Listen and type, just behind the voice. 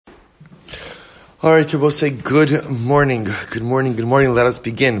All right, we'll say good morning. Good morning. Good morning. Let us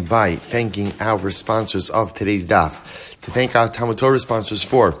begin by thanking our sponsors of today's daf. To thank our Talmud Torah sponsors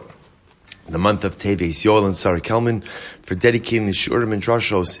for the month of Teves, Yoel and Sarah Kelman, for dedicating the Shurim and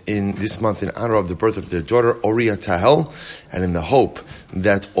Drashos in this month in honor of the birth of their daughter, Oriya Tahel, and in the hope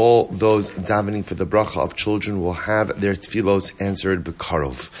that all those davening for the bracha of children will have their tefillos answered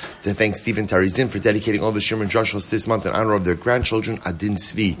b'karov. To thank Stephen Tarizin for dedicating all the Shurim and Drashos this month in honor of their grandchildren, Adin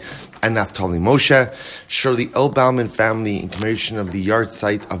Tzvi and Naftali Moshe. Shirley Elbaum and family in commemoration of the yard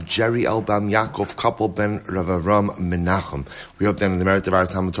site of Jerry Elbaum Yaakov couple ben Rav Avram Menachem. We hope that in the merit of our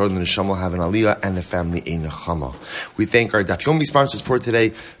Talmud Torah, the Neshama will have an aliyah and the family a nechama. We thank our Daf Yomi sponsors for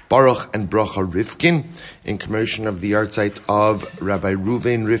today, Baruch and Bracha Rifkin, in commemoration of the yard site of Rabbi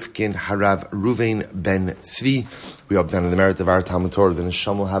Ruvain Rifkin Harav Ruvain ben Tzvi. We hope that in the merit of our Talmud Torah, the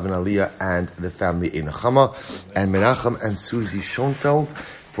Neshama will have an aliyah and the family a nechama. And Menachem and Susie Schoenfeld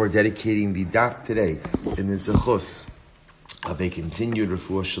for dedicating the daf today in the zechus of a continued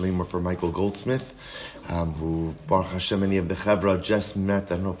refuah shalima for Michael Goldsmith, who Baruch Hashem, many of the Chevra just met.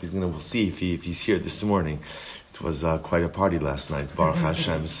 I don't know if we'll see if he's here this morning. It was quite a party last night, Baruch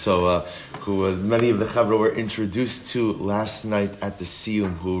Hashem. So, many of the Chevra were introduced to last night at the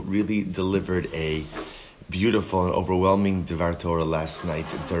Siyum, who really delivered a beautiful and overwhelming Devar Torah last night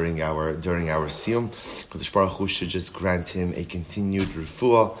during our Siyum. Kodesh Baruch Hu should just grant him a continued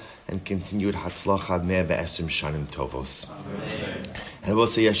refuah and continued hatzlacha mea be'esim shanim tovos. Amen. And I will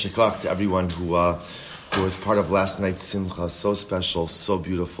say yeshikach to everyone who was part of last night's simcha. So special, so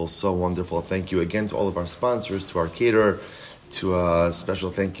beautiful, so wonderful. Thank you again to all of our sponsors, to our caterer, to a special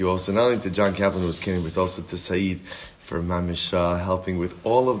thank you also not only to John Kaplan who was kidding, but also to Saeed for Mamish helping with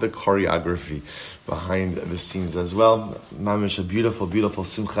all of the choreography behind the scenes as well. Mamish, a beautiful, beautiful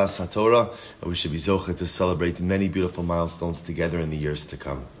Simchas HaTorah. We should be zocheh to celebrate many beautiful milestones together in the years to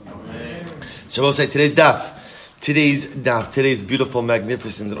come. Amen. So we'll say today's beautiful,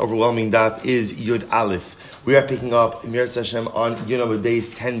 magnificent, and overwhelming daf is Yud Aleph. We are picking up Mirat Hashem on Yud Base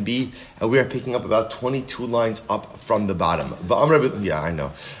 10b, and we are picking up about 22 lines up from the bottom. Yeah, I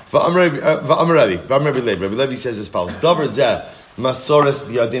know. Rabbi Levi says as follows: Davar zeh masores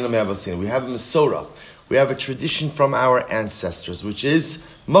b'yadina me'avosin. We have a Masorah. We have a tradition from our ancestors, which is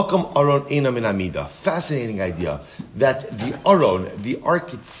Makom Aron Eina Min Amida. Fascinating idea that the Aron, the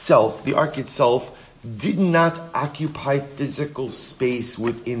ark itself, did not occupy physical space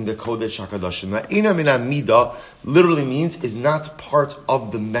within the Kodesh HaKadoshim. Now, Eina Min Amida literally means is not part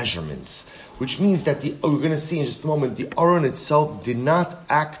of the measurements, which means that we're going to see in just a moment, the Aron itself did not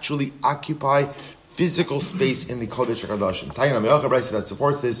actually occupy physical space in the Kodesh HaKadoshim. That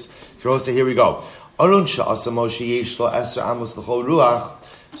supports this. Here we go. Aron Sha'asa Moshe Yesh Lo Eser Amos L'chol Ruach.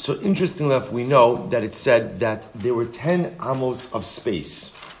 So interestingly enough, we know that it said that there were 10 amos of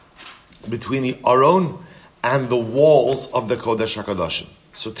space between the Aron and the walls of the Kodesh HaKadoshim.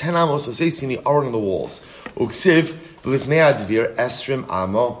 So 10 amos of space in the Aron and the walls. Uksiv V'lifnei Advir Esrim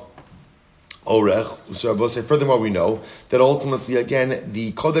Amo Orech. So Rabbi say, furthermore, we know that ultimately, again,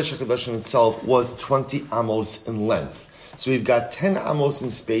 the Kodesh HaKadoshim itself was 20 amos in length. So we've got 10 amos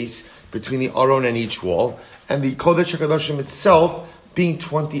in space between the Aron and each wall, and the Kodesh HaKadoshim itself being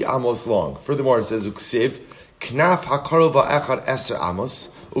 20 amos long. Furthermore, it says, Uksiv, Knaf HaKarova Echad Eser Amos,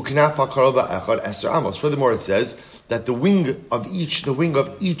 Uknaf HaKarova Echad Eser Amos. Furthermore, it says that the wing of each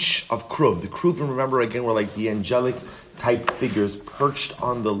of Kruv, the Kruvim, remember again, were like the angelic type figures perched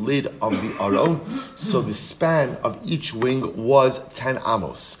on the lid of the Aron. So the span of each wing was 10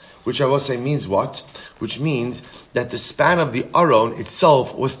 amos. Which I will say means what? Which means that the span of the Aron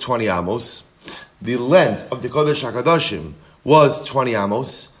itself was 20 amos. The length of the Kodesh HaKadoshim was 20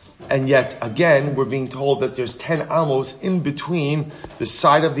 amos. And yet, again, we're being told that there's 10 amos in between the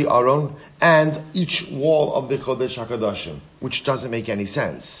side of the Aron and each wall of the Kodesh HaKadoshim, which doesn't make any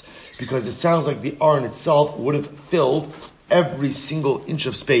sense. Because it sounds like the Aron itself would have filled every single inch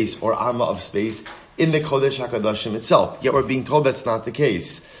of space, or amma of space, in the Kodesh HaKadoshim itself. Yet we're being told that's not the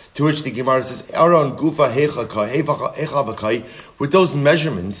case. To which the Gemara says, Aron Gufa Hecha, with those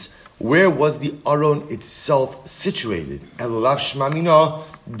measurements, where was the Aron itself situated? Elulav Shmamina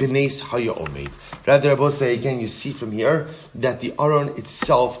B'neis Haya Omeid. Rather, Rabbi say again, you see from here that the Aron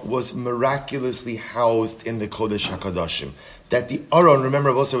itself was miraculously housed in the Kodesh HaKadoshim. That the Aron,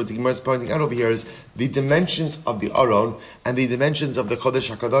 remember also what the Gemara is pointing out over here is the dimensions of the Aron and the dimensions of the Kodesh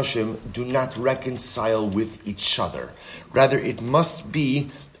HaKadoshim do not reconcile with each other. Rather, it must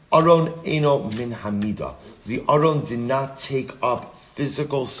be Aron Eino Min Hamida. The Aron did not take up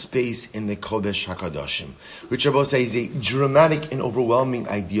physical space in the Kodesh HaKadoshim, which I will say is a dramatic and overwhelming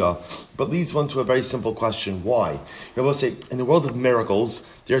idea, but leads one to a very simple question. Why? We'll say, in the world of miracles,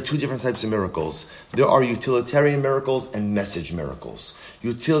 there are two different types of miracles. There are utilitarian miracles and message miracles.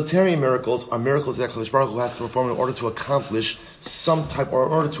 Utilitarian miracles are miracles that HaKadosh Baruch Hu has to perform in order to accomplish some type, or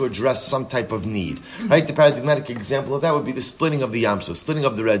in order to address some type of need. Right? The paradigmatic example of that would be the splitting of the Yam Suf, splitting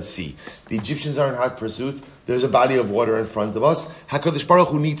of the Red Sea. The Egyptians are in hot pursuit. There's a body of water in front of us. HaKadosh Baruch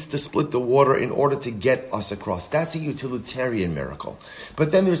Hu needs to split the water in order to get us across. That's a utilitarian miracle.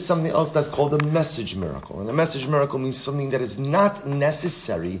 But then there's something else that's called a message miracle. And a message miracle means something that is not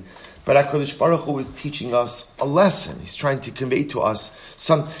necessary, but HaKadosh Baruch Hu is teaching us a lesson. He's trying to convey to us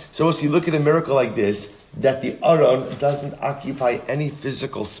some. So as you look at a miracle like this, that the Aron doesn't occupy any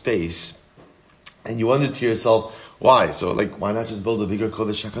physical space, and you wonder to yourself, why? So, why not just build a bigger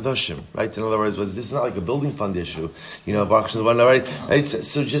Kodesh HaKadoshim, right? In other words, this is not like a building fund issue, Baruch Shem, right?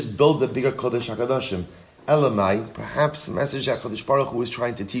 So just build a bigger Kodesh HaKadoshim. Elamai, perhaps the message that HaKadosh Baruch Hu was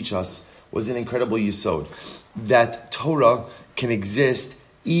trying to teach us was an incredible yesod, that Torah can exist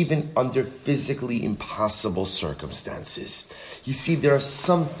even under physically impossible circumstances. You see, there are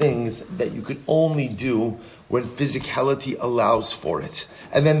some things that you could only do when physicality allows for it.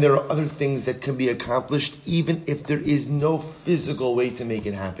 And then there are other things that can be accomplished even if there is no physical way to make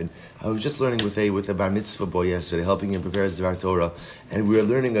it happen. I was just learning with a bar mitzvah boy yesterday, helping him prepare his Dvar Torah, and we were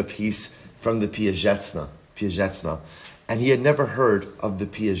learning a piece from the Piazetzna, and he had never heard of the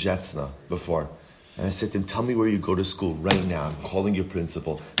Piazetzna before. And I said to him, tell me where you go to school right now. I'm calling your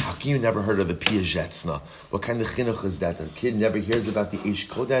principal. How can you never heard of the Piazetzna? What kind of chinuch is that? A kid never hears about the Eish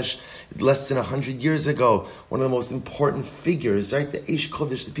Kodesh. Less than 100 years ago, one of the most important figures, right? The Eish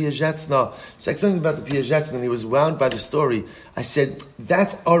Kodesh, the Piazetzna. So I explained about the Piazetzna, and he was wound by the story. I said,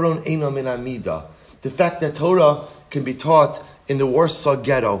 that's Aron Eino Min Amida. The fact that Torah can be taught in the Warsaw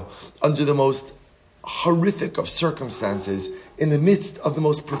Ghetto under the most horrific of circumstances, in the midst of the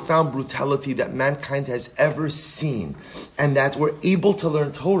most profound brutality that mankind has ever seen, and that we're able to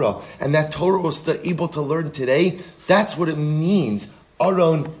learn Torah, and that Torah was still able to learn today, that's what it means.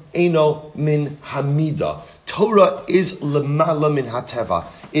 Aron Eino Min Hamida. Torah is Lemala Min Hateva.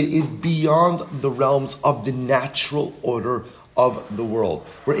 It is beyond the realms of the natural order of the world.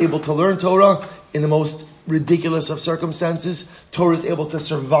 We're able to learn Torah in the most ridiculous of circumstances. Torah is able to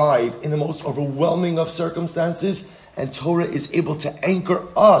survive in the most overwhelming of circumstances. And Torah is able to anchor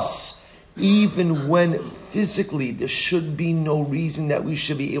us even when physically there should be no reason that we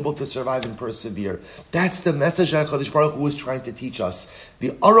should be able to survive and persevere. That's the message that HaKadosh Baruch Hu was trying to teach us.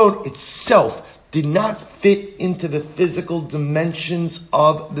 The Aron itself did not fit into the physical dimensions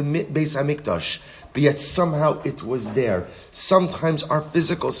of the Beis HaMikdash, but yet somehow it was there. Sometimes our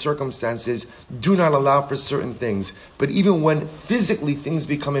physical circumstances do not allow for certain things, but even when physically things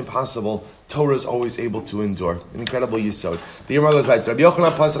become impossible, Torah is always able to endure. An incredible yesod. The Gemara goes right. Rabbi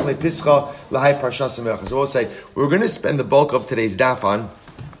Yochanan pasach lepischa lahai parshas me'achas. So we'll say we're going to spend the bulk of today's daf on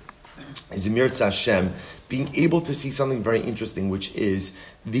is Mirza Hashem, being able to see something very interesting, which is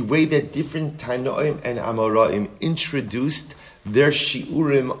the way that different Tanoim and Amoraim introduced their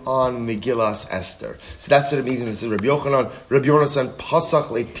shiurim on Megillas Esther. So that's what it means. It says Rabbi Yonasan pasach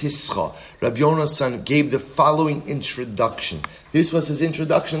lepischa. Rabbi Yonasan gave the following introduction. This was his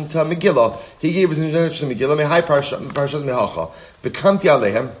introduction to Megillah. He gave his introduction to Megillah. Mehai parshas mehacha. V'kamti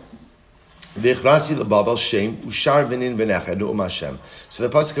alehem. V'ichrasi lebavel shem ushar v'nin v'nechad nu'um Hashem. So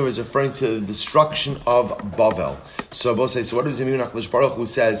the pasuk is referring to the destruction of Bavel. So both say, so what does it mean? HaKadosh Baruch Hu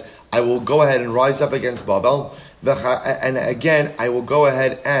says, I will go ahead and rise up against Bavel, and again I will go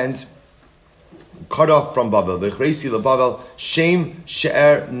ahead and cut off from Bavel. V'ichrasi lebavel shem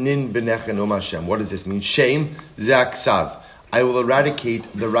she'er nin v'nechad nu'um Hashem. What does this mean? Shem zaksav. I will eradicate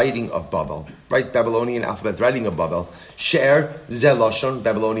the writing of Babel, right? Babylonian alphabet writing of Babel. She'er ze lashon,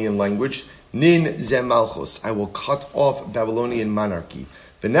 Babylonian language. Nin ze malchus. I will cut off Babylonian monarchy.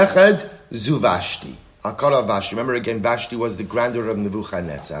 V'nechad zu Vashti. I'll cut off Vashti. Remember again, Vashti was the granddaughter of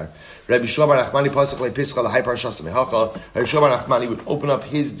Nebuchadnezzar. Rabbi Shlomo Bar Nachmani pasach lepischa lahai parshas mehacha. Rabbi Shlomo Bar Nachmani would open up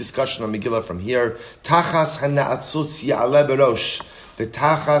his discussion on Megillah from here. Tachas hana'atzutz ya'aleh berosh. The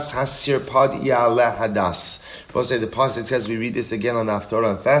tachas hasir pad ya'aleh hadas. We'll say the pasuk says, we read this again on the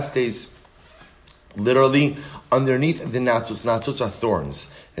Haftorah on fast days. Literally, underneath the natzutz. Natzutz are thorns.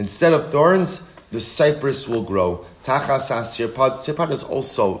 Instead of thorns, the cypress will grow. Tachas hasirpad. Sirpad is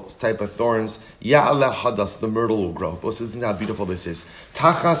also a type of thorns. Ya'aleh hadas. The myrtle will grow. But listen to how beautiful this is.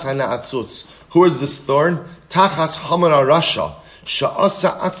 Tachas hana'atzutz. Who is this thorn? Tachas Haman Rasha.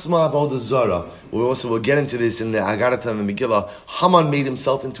 Sha'asa atzma avodah zara. We'll get into this in the Agarata and the Megillah. Haman made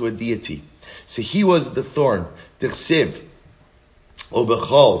himself into a deity. So he was the thorn. T'chsiv.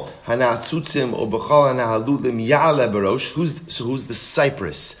 Obechol hana'atzutzim obechol hanahalulim ya'ale barosh. Who's the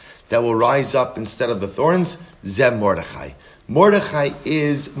cypress? that will rise up instead of the thorns. Zeh Mordechai. Mordechai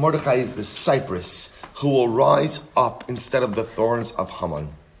is the cypress who will rise up instead of the thorns of Haman.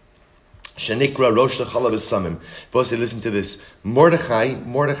 Shenikra Rosh L'Chala B'Samim. Both say, listen to this.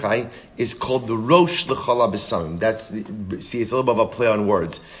 Mordechai is called the Rosh L'Chala B'Samim. See, it's a little bit of a play on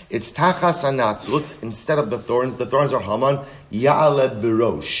words. It's Tachas Anatzut instead of the thorns. The thorns are Haman. Ya'ale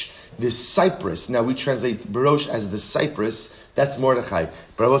B'Rosh. The cypress. Now we translate B'Rosh as the cypress. That's Mordechai.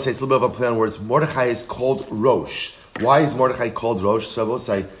 But I will say it's a little bit of a play on words. Mordechai is called Rosh. Why is Mordechai called Rosh? So I will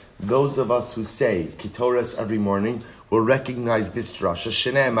say, those of us who say Ketoras every morning will recognize this drasha.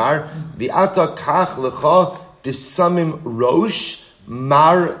 Shene'emar, the ata kach lecha b'samim rosh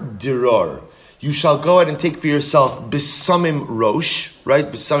mar diror. You shall go ahead and take for yourself b'samim rosh, right?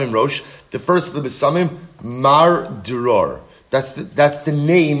 B'samim rosh. The first of the b'samim, mar diror. That's the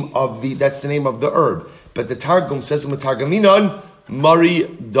name of the herb. But the Targum says in the Targaminon, mari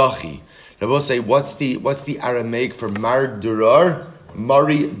dachi. Now we'll say, what's the Aramaic for mar diror?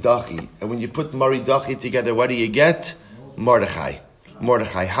 Mari dachi. And when you put mari dachi together, what do you get? Mordechai.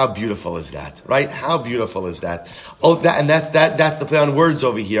 Mordechai. How beautiful is that? Right? How beautiful is that? Oh, that's the play on words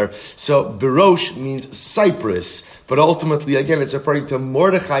over here. So, Berosh means cypress, but ultimately, again, it's referring to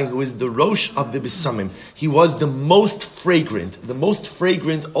Mordechai, who is the Rosh of the Besamim. He was the most fragrant,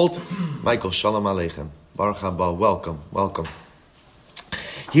 Michael, Shalom Aleichem. Baruch haba, welcome.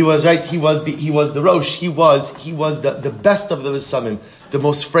 He was right. He was the Rosh. He was the best of the Besamim, the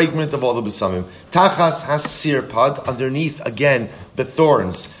most fragrant of all the Besamim. Tachas has sirpad, underneath again the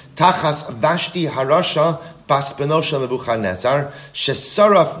thorns. Tachas Vashti harasha bas benosha Nebuchadnezzar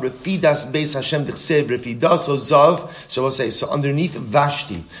shesaraf refidas beis Hashem dichsev refidas ozav. So we'll say, so underneath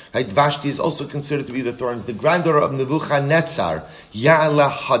Vashti, right? Vashti is also considered to be the thorns. The granddaughter of Nebuchadnezzar,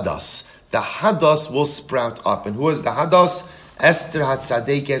 Ya'ala Hadas. The Hadas will sprout up, and who is the Hadas? Esther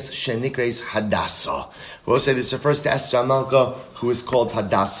Hatzadekes Shenikres Hadassah. We'll say this refers to Esther Amalka, who is called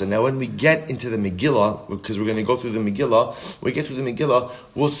Hadassah. Now, when we get into the Megillah, because we're going to go through the Megillah, when we get through the Megillah,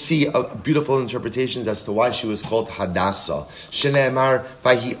 we'll see beautiful interpretations as to why she was called Hadassah. Shene'emar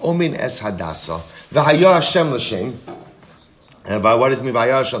Vahi Omin Es Hadassah V'Haya Hashem L'Shem. And by what does it mean by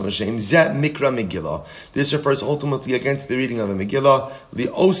Hashem L'Shem? Zeh Mikra Megillah. This refers ultimately again to the reading of the Megillah.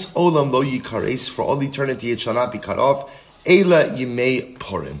 Li'os Olam Lo Yikares, for all eternity it shall not be cut off. Eila Yimei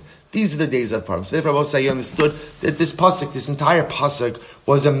Purim. These are the days of Purim. So therefore, Rabbi Say understood that this entire pasuk,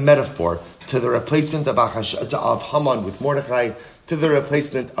 was a metaphor to the replacement of Haman with Mordechai, to the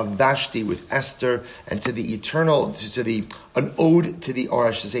replacement of Vashti with Esther, and to the an ode to the, or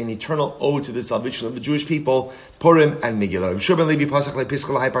I should say, an eternal ode to the salvation of the Jewish people, Purim and Megillah. Rabbi Shimon Levi pasuk like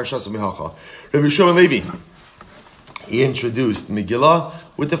Piskal Hai Parshas Mihacha. Rabbi Shimon Levi, he introduced Megillah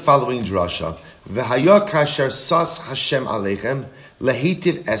with the following drasha. V'haya kasher sas Hashem aleichem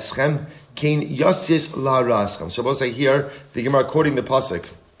lehitiv eschem kein yasis la'araschem. So we'll say here, the Gemara quoting the pasuk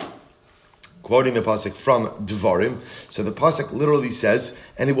from Dvarim. So the pasuk literally says,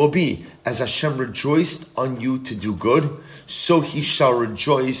 and it will be, as Hashem rejoiced on you to do good, so He shall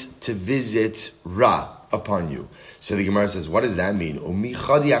rejoice to visit Ra upon you. So the Gemara says, what does that mean? Does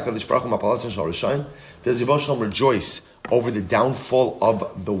Yivasham rejoice over the downfall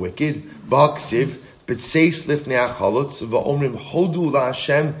of the wicked? Ba'aksiv, b'tseis lifnei hachalutz, va'omrim hodu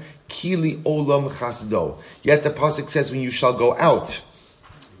la'Hashem, kili olam chasdo. Yet the pasuk says, when you shall go out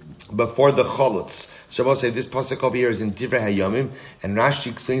before the chalutz. Shabbos say this pasuk over here is in Divrei Hayamim, and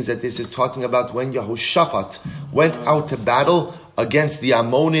Rashi explains that this is talking about when Yehoshaphat went out to battle against the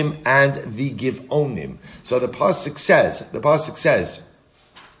Ammonim and the Givonim. So the pasuk says,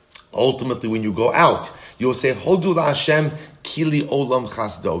 ultimately when you go out, you will say, Hodu la'Hashem kili olam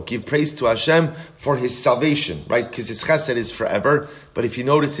chasdo. Give praise to Hashem for His salvation, right? Because His chesed is forever. But if you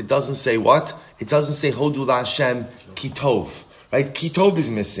notice, it doesn't say what? It doesn't say Hodu la'Hashem kitov. Right? Kitov is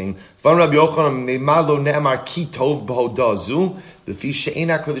missing. Van Rabbi Yochanan me'malo ne'amar kitov b'hodazu lefi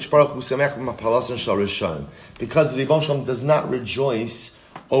she'ena kodesh baruch hu samech b'mapalasan shal rishon. Because the Rebbe Shalom does not rejoice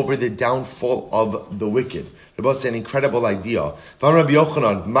over the downfall of the wicked. Rebbe said an incredible idea. Van Rabbi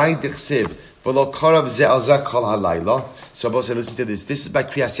Yochanan my dichsiv v'lo karav ze'alzak kol halayla. So Rebbe said, listen to this. This is by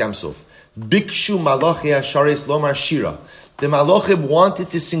Kriyas Yamsuf. Bikshu malachi hasharis lomar shira. The Malachim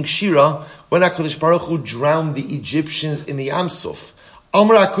wanted to sing Shira when HaKadosh Baruch Hu drowned the Egyptians in the Yamsuf.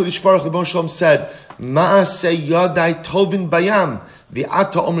 Amar HaKadosh Baruch Hu, Rebbe Shalom said, Ma'aseh yadai tovin bayam,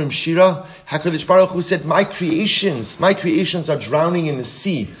 v'ata omrim Shira. HaKadosh Baruch Hu said, my creations are drowning in the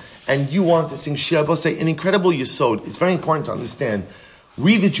sea, and you want to sing Shira. Rebbe say, an incredible yesod. It's very important to understand.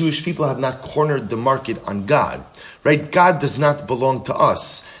 We, the Jewish people, have not cornered the market on God. Right? God does not belong to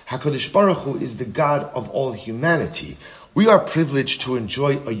us. HaKadosh Baruch Hu is the God of all humanity. We are privileged to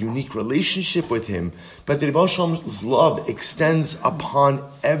enjoy a unique relationship with Him, but the Rebbe Shalom's love extends upon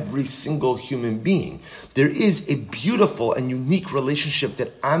every single human being. There is a beautiful and unique relationship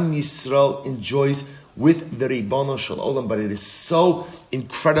that Am Yisrael enjoys with the Ribono Shel Olam, but it is so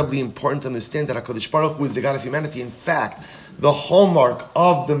incredibly important to understand that HaKadosh Baruch Hu is the God of humanity. In fact, the hallmark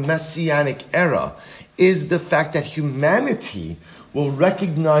of the Messianic era is the fact that humanity will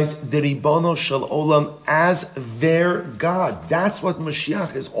recognize the Ribono Shel Olam as their God. That's what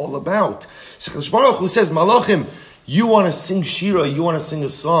Mashiach is all about. So HaKadosh Baruch Hu says, Malachim, you want to sing Shira, you want to sing a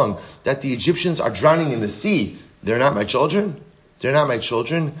song that the Egyptians are drowning in the sea. They're not my children? They're not my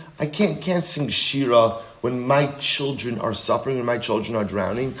children. I can't sing Shira when my children are suffering, when my children are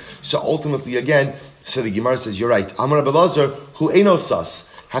drowning. So ultimately, again, so the Gemara says, you're right. Amar Abelazar, hu enosas.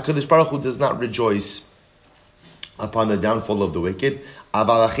 HaKadosh Baruch Hu does not rejoice upon the downfall of the wicked,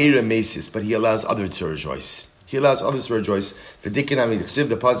 but he allows others to rejoice. He allows others to rejoice. The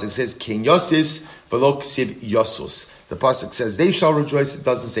pasuk says, "King Yosis v'lo ksiv Yosus." The pasuk says, "They shall rejoice." It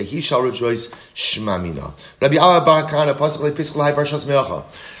doesn't say, "He shall rejoice." Shema mina. Rabbi Abba Bar Kahana pasuk lepiskol hai parshas me'acha.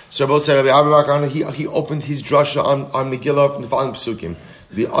 So both said Rabbi Abba Bar Kahana he opened his drasha on Megillah from the following psukim.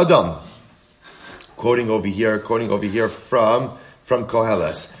 The Adam, quoting over here from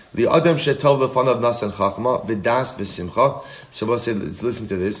Koheles. The Adam shetov lefanav nasan chachma v'das v'simcha. So we'll say, let's listen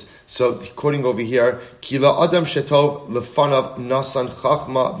to this. So quoting over here, ki la Adam shetov lefanav nasan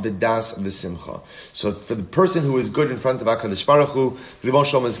chachma v'das v'simcha. So for the person who is good in front of HaKadosh Baruch Hu, the Rebbe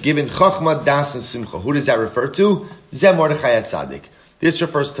Shalom is given chachma, das, and simcha. Who does that refer to? Zeh Mordechai HaTzadik. This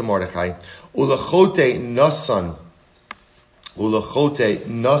refers to Mordechai. Ulachote nasan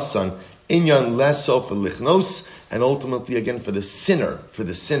inyan lesof lichnos. And ultimately, again, for the sinner,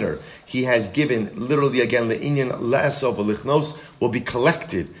 he has given, literally again, the inyan la'asov v'lichnos will be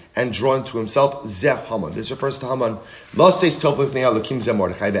collected and drawn to himself. Zeh Haman. This refers to Haman. Lo seis tov lifnei Elokim zeh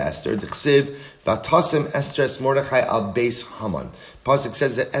Mordechai ve'Esther. D'chsiv v'tasem Estres Mordechai al beis Haman. Pasuk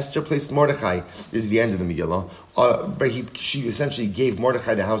says that Esther placed Mordechai. This is the end of the Megillah. She essentially gave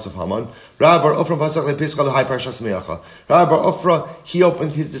Mordechai the house of Haman. Rabbi Bar Ofra, he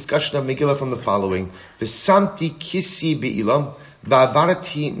opened his discussion of Megillah from the following: V'samti kisi be'ilam,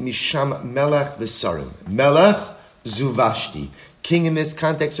 v'avarati misham melech v'sarim. Melech zuvashti. King in this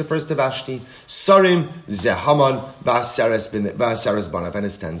context refers to Vashti. Sarim Zehaman Va'aseres Banav and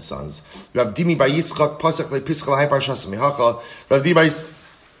his 10 sons. Rav Dimi Bar Yitzchak Pasach LePischal Hai Parshas Mehacha. Rav Dimi Bar Yitzchak,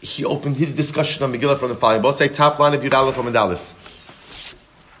 he opened his discussion on Megillah from the following. Both say top line of Yud Aleph from Aleph.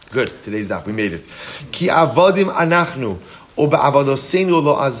 Good. Today's daf. We made it. Ki avodim anachnu u'ba'avadosenu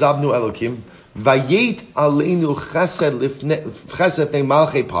lo azavnu Elokim. Vayet aleinu chesed lifnei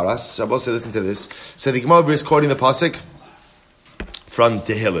malchei paras. So both say, listen to this. So the Gemara is quoting the pasuk from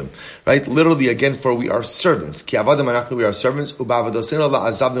Tehillim, right? Literally, again, for we are servants. Ki avadim anachnu, we are servants. Uba'avadosenu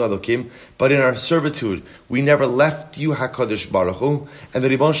la'azavnu Elokim. But in our servitude, we never left you, HaKadosh Baruch Hu. And the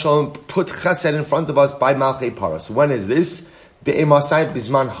Ribbon Shalom put chesed in front of us by Malchei Paras. When is this? Be'emasai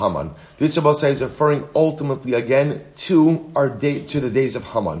bizman Haman. This Rebbe is referring ultimately again to the days of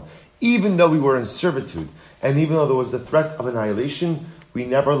Haman. Even though we were in servitude, and even though there was the threat of annihilation, we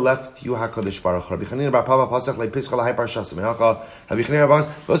never left you, HaKadosh Baruch Hu. Rabbi Chanina Bar Papa Pasach LePischal Hai Parshas Mehacha. Rabbi Chanina Bar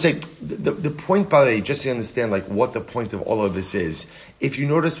Papa. Let's say the point, by the way, just to understand like what the point of all of this is. If you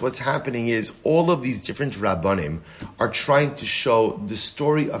notice, what's happening is all of these different rabbanim are trying to show the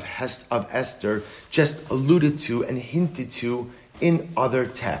story of Esther, just alluded to and hinted to in other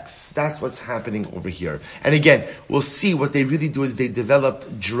texts. That's what's happening over here. And again, we'll see what they really do is they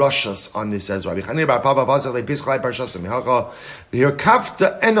developed drushas on this as Rabbi Chanina Bar Papa Pasach LePischal Hai Parshas Mehacha. Here,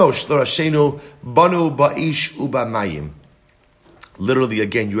 kafta enosh l'rashenu banu ba'ish u'bamayim. Literally,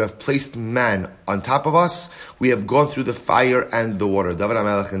 again, you have placed man on top of us. We have gone through the fire and the water. David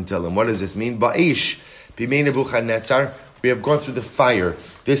HaMelech can tell him, what does this mean? Ba'ish, b'mei Nebuchadnezzar. We have gone through the fire.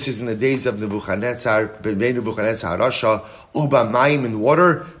 This is in the days of Nebuchadnezzar, b'mei Nebuchadnezzar Harasha, u'bamayim, in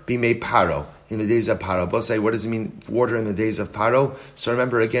water, b'mei Paro. In the days of Paro. Both say, what does it mean, water in the days of Paro? So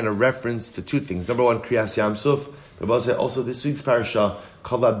remember, again, a reference to two things. Number one, Kriyas Yamsuf. Rabbi say also this week's parasha,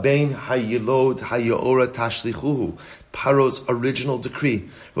 Kalabein Hayilod Hayaora Tashlichuhu, Paro's original decree.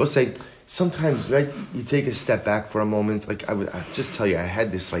 Rabbi say sometimes, right, you take a step back for a moment. Like I just tell you, I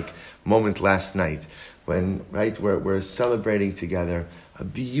had this like moment last night when, right, we're celebrating together a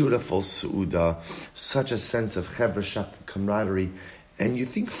beautiful Su'udah, such a sense of chevrashat camaraderie, and you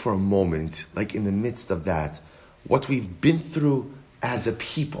think for a moment, like in the midst of that, what we've been through as a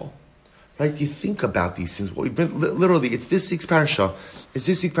people. Right? You think about these things. What we've been, literally, it's this week's parasha. It's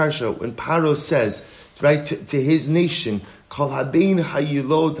this week's parasha when Paro says, right, to his nation, Kol habein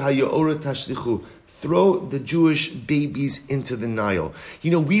hayilod hayaora tashlichu. throw the Jewish babies into the Nile.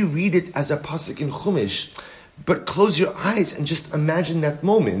 We read it as a pasuk in Chumash, but close your eyes and just imagine that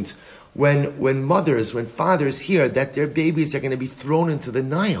moment when mothers, when fathers hear that their babies are going to be thrown into the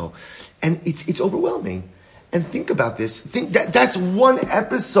Nile. And it's overwhelming. And think about this. That's one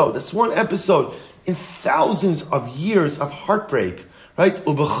episode. That's one episode in thousands of years of heartbreak. Right?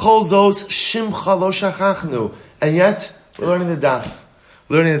 Ubechol zos shimcha lo shachachnu. And yet, we're learning the daf.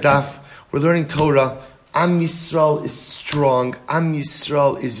 We're learning Torah. Am Yisrael is strong. Am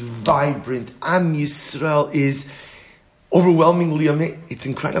Yisrael is vibrant. Am Yisrael is overwhelmingly amazing. It's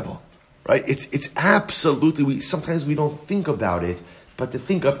incredible. Right? It's absolutely, sometimes we don't think about it, but to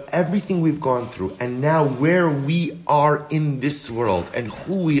think of everything we've gone through and now where we are in this world and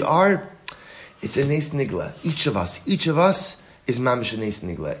who we are, it's a nes nigla. Each of us is mamish a nes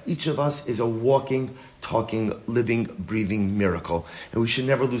nigla. Each of us is a walking, talking, living, breathing miracle. And we should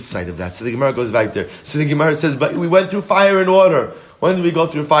never lose sight of that. So the Gemara goes back there. So the Gemara says, but we went through fire and water. When did we go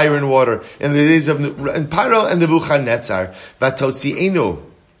through fire and water? In the days of Paro and Nebuchadnezzar. Vatosi'enu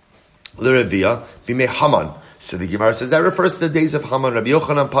l'Revia b'mei Haman. So the Gemara says that refers to the days of Haman. Rabbi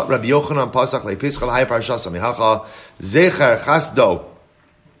Yochanan Pasach lePischa l'Hai Parshas Amihacha Zecher Chasdo.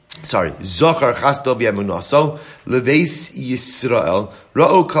 Zochar Chasdo v'Emunaso Leveis Yisrael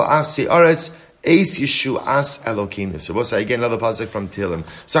Ra'u Kol Afsei Aretz Eis Yeshuas Elokeinu. So we'll say again another pasuk from Tehillim.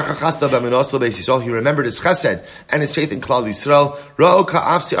 Zochar Chasdo v'Emunaso Leveis Yisrael. He remembered his chesed and his faith in Klal Yisrael. Ra'u Kol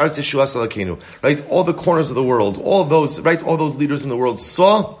Afsei Aretz Yeshuas Elokeinu. Right, all the corners of the world, all those leaders in the world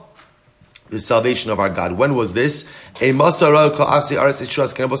saw the salvation of our God. When was this? First of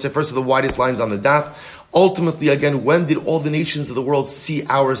the widest lines on the daf. Ultimately, again, when did all the nations of the world see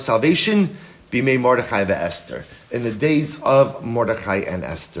our salvation? Bimei Mordechai ve'Esther. In the days of Mordechai and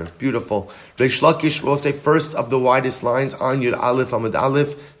Esther. Beautiful. Reish Lakish will say first of the widest lines on Yud Aleph, Amud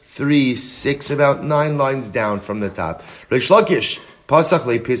Aleph, 3, 6, about 9 lines down from the top. Reish Lakish. Pasach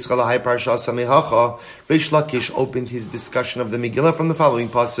lePischa l'Hai Parshas Amihacha. Reish Lakish opened his discussion of the Megillah from the following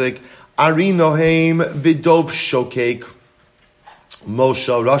pasuk. Ari Nohem Vidov Shokek Moshe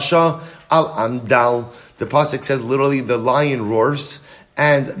Rasha Al Amdal. The pasuk says literally the lion roars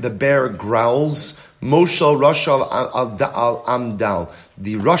and the bear growls. Moshe Rasha Al Amdal.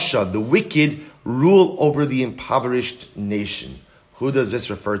 The Rasha, the wicked, rule over the impoverished nation. Who does this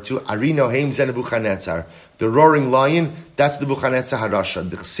refer to? Ari Nohem Zen Nebuchadnezzar. The roaring lion, that's the Nebuchadnezzar HaRasha.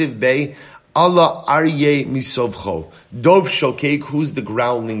 The Chsiv Bey. Allah Aryeh Misovcho. Dov Shokek, who's the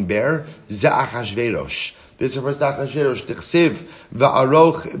growling bear? Ze Achashverosh. This refers to Achashverosh. T'chsiv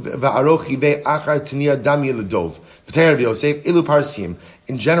va'aroch yivei achar t'niya dam yeledov. V'tayar v'yosef ilu parsim.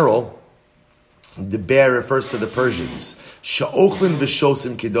 In general, the bear refers to the Persians. Sha'ochlin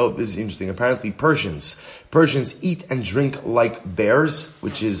v'shosim kedov. This is interesting. Apparently Persians eat and drink like bears,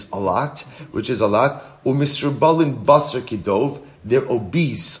 which is a lot. U'misrubalin basar kedov. They're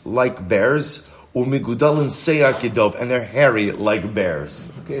obese like bears, umigudalin seyar kidov, and they're hairy like bears.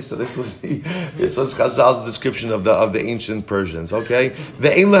 Okay, so this was Chazal's description of the ancient Persians. Okay,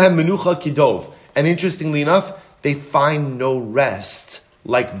 ve'ein lahem menucha kidov, and interestingly enough, they find no rest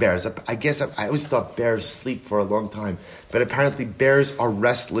like bears. I guess I always thought bears sleep for a long time, but apparently bears are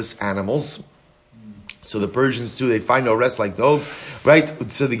restless animals. So the Persians too, they find no rest like Dov, right?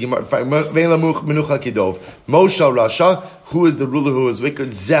 So the Gemara, Moshe Rasha, who is the ruler who is wicked?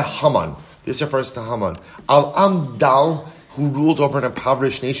 Zeh Haman. This refers to Haman. Al Amdal, who ruled over an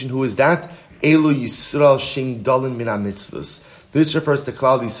impoverished nation. Who is that? Elu Yisrael Shem Dalin Min HaMitzvos. This refers to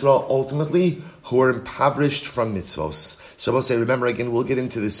Klal Yisrael, ultimately, who are impoverished from mitzvos. So we'll say, remember again, we'll get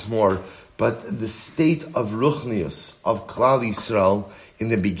into this more, but the state of Ruchnius, of Klal Yisrael, in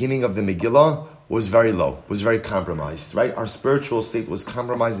the beginning of the Megillah, was very low, was very compromised, right? Our spiritual state was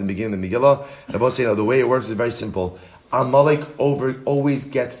compromised in the beginning of the Megillah. And I will say, the way it works is very simple. Amalek always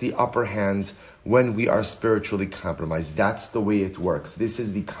gets the upper hand when we are spiritually compromised. That's the way it works. This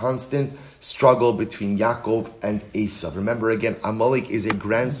is the constant struggle between Yaakov and Esav. Remember again, Amalek is a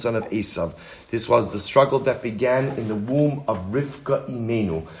grandson of Esav. This was the struggle that began in the womb of Rivka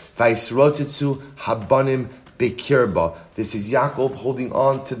Imenu. Vaisrotetsu habanim Bekirba. This is Yaakov holding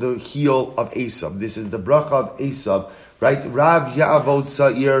on to the heel of Esav. This is the bracha of Esav, right? Rav Ya'avod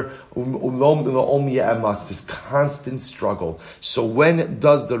Sa'ir Ulom Ya'amas. This constant struggle. So when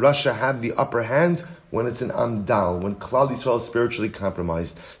does the Rasha have the upper hand? When it's an Amdal, when Klal Yisrael is spiritually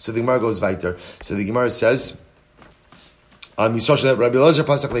compromised. So the Gemara goes weiter. So the Gemara says, Rabbi Elazar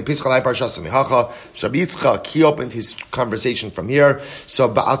Pasach lePischa Lai Parshas Mehacha. Rabbi Yitzchak, he opened his conversation from here. So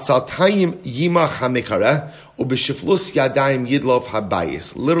ba'atzaltayim yimach hamekara ubeshiflus yadayim yidlov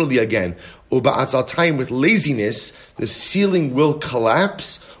habayis. Literally again, uba'atzaltayim, with laziness, the ceiling will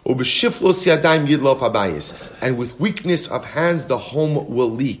collapse. Ubeshiflus yadayim yidlov habayis, and with weakness of hands, the home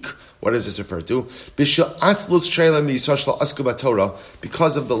will leak. What does this refer to? Because of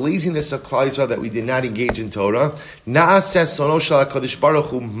the laziness of Klal Yisrael that we did not engage in Torah.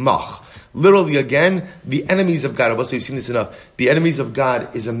 Literally again, the enemies of God. We've seen this enough. The enemies of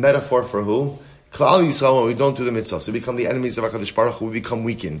God is a metaphor for who? Klal Yisrael, when we don't do the mitzvah, so we become the enemies of HaKadosh Baruch Hu, we become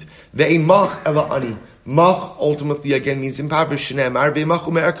weakened. Ve'ein mach ela ani. Mach ultimately again means impoverished. Shneimar ve'mach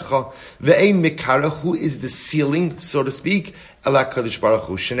u'me'erkecha. Ve'ein mikara, who is the ceiling, so to speak, ela HaKadosh Baruch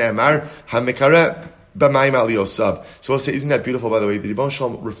Hu. Shneimar ha'mikara b'mayim al yosav. So we'll say, isn't that beautiful, by the way? The Ribbon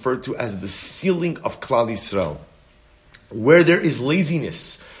Shalom referred to as the ceiling of Klal Yisrael. Where there is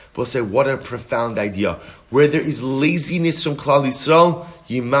laziness, we'll say, what a profound idea. Where there is laziness from Klal Yisrael,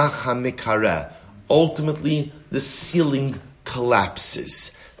 yimach ha'mikara. Ultimately, the ceiling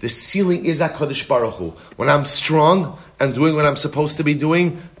collapses. The ceiling is HaKadosh Baruch Hu. When I'm strong and doing what I'm supposed to be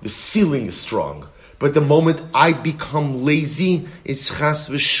doing, the ceiling is strong. But the moment I become lazy is chas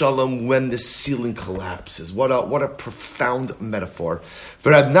v'shalom, when the ceiling collapses. What a profound metaphor.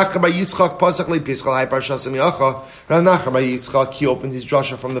 Rav Nachman bar Yitzchak pasach lePischa Lai Parshas Mehacha. Rav Nachman bar Yitzchak, he opened his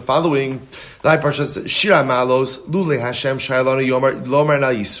drasha from the following: Lai Parshas Shira Malos Lule Hashem Shaylanu Yomer Lomer Na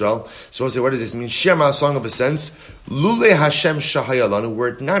Yisrael. So we'll say, what does this mean? Shira Ma, song of ascents. Lule Hashem Shahayalanu. Were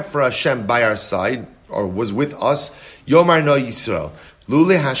it not for Hashem by our side, or was with us, Yomer Na Yisrael.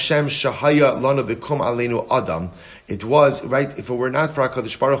 Lule Hashem Shahaya Lanu Bekum Aleinu Adam. It was, right, if it were not for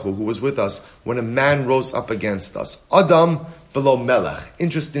HaKadosh Baruch Hu, who was with us, when a man rose up against us. Adam v'lo melech.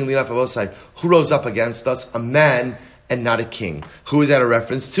 Interestingly enough, I will say, who rose up against us? A man and not a king. Who is that a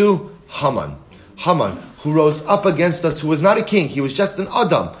reference to? Haman. Haman, who rose up against us, who was not a king. He was just an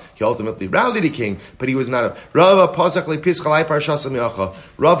Adam. He ultimately rallied a king, but he was not a... Rava Pasach lePischa Lai Parshas Mehacha.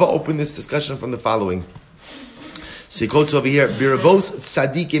 Rava opened this discussion from the following. So he quotes over here, Birabos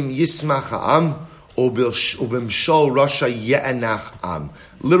tzadikim yismach ha'am, ubimshol rasha ye'anach am.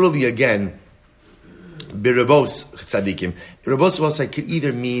 Literally again, Birabos tzadikim. Birabos will say could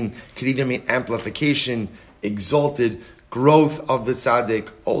either mean amplification, exalted, growth of the tzaddik.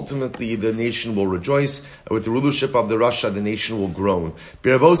 Ultimately, the nation will rejoice. With the rulership of the Rasha, the nation will groan.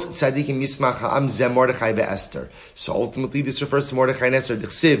 Biravos tzadikim yismach ha'am ze Mordechai ve'Esther. So ultimately, this refers to Mordechai and Esther.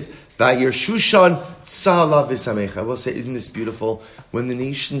 D'chsiv va'yir Shushan tzahalav v'samecha. I will say, isn't this beautiful? When the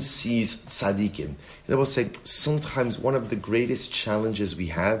nation sees tzadikim, I will say, sometimes one of the greatest challenges we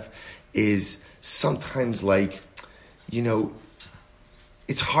have is sometimes like,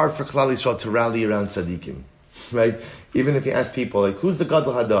 it's hard for Klal Yisrael to rally around tzadikim. Right? Even if you ask people, like, who's the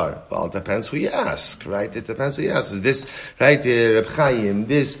Gadol Hadar? Well, it depends who you ask, right? It depends who you ask. Is this, right, Reb Chaim,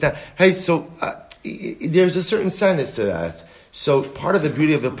 this, that. Right? So, there's a certain sadness to that. So, part of the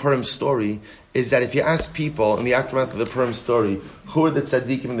beauty of the Purim story is that if you ask people in the aftermath of the Purim story, who are the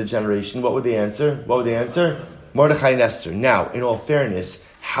tzaddikim in the generation, what would they answer? Mordechai and Esther. Now, in all fairness,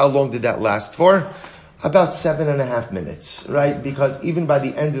 how long did that last for? About 7.5 minutes, right? Because even by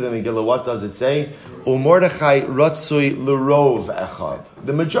the end of the Megillah, what does it say? Mordechai ratzui l'rov echad.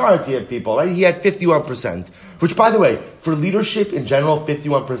 The majority of people, right? He had 51%. Which, by the way, for leadership in general,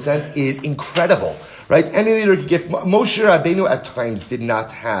 51% is incredible, right? Any leader could give. Moshe Rabbeinu at times did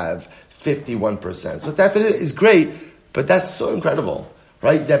not have 51%. So that is great, but that's so incredible,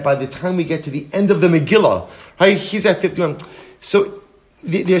 right? That by the time we get to the end of the Megillah, right? He's at 51. So,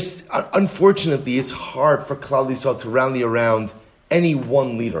 there's, unfortunately, it's hard for Klal Yisrael to rally around any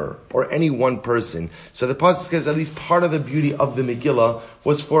one leader or any one person. So the pasuk says at least part of the beauty of the Megillah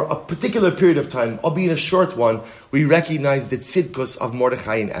was for a particular period of time, albeit a short one, we recognize the tzidkus of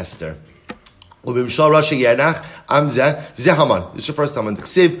Mordechai and Esther. This refers to Haman. This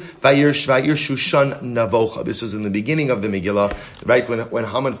was in the beginning of the Megillah, right? When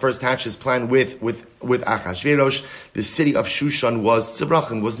Haman first hatched his plan with Achashverosh, the city of Shushan was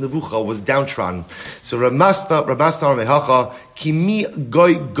Tzibrachan, was Nevucha, was downtrodden. So Ramasta Mehacha, Kimi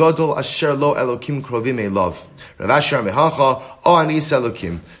Goy Godol Asher Lo Elokim Krovim Elov. Ravashar Mehacha, O Anis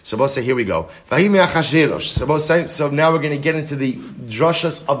Elokim. So both say, here we go. Vahim Achashverosh. So both say, so now we're going to get into the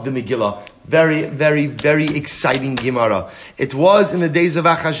drashas of the Megillah. Very, very, very exciting Gemara. It was in the days of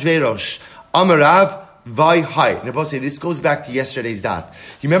Achashverosh. Amarav Vai Hai. Now, say this goes back to yesterday's daf.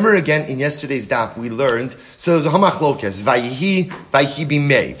 You remember again in yesterday's daf we learned. So there was a hamachlokes. Vayihi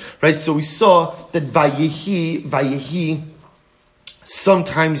bimei. Right. So we saw that Vayihi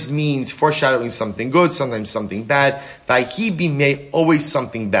sometimes means foreshadowing something good, sometimes something bad. Vayhi bimei, always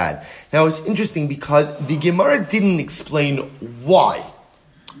something bad. Now it's interesting because the Gemara didn't explain why.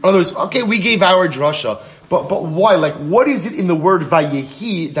 In other words, okay, we gave our drasha, but why? Like, what is it in the word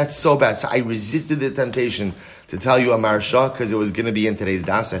Vayehi that's so bad? So I resisted the temptation to tell you a marsha because it was going to be in today's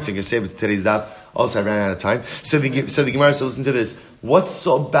daf. So I figured save it to today's daf. Also, I ran out of time. So the Gemara said, listen to this. What's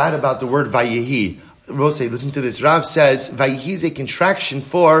so bad about the word Vayehi? We'll say, listen to this. Rav says Vayehi is a contraction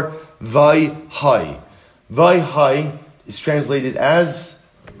for Vayhai. Vayhai is translated as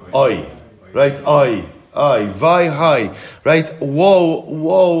Oi, right? Oi. Vayhai, right?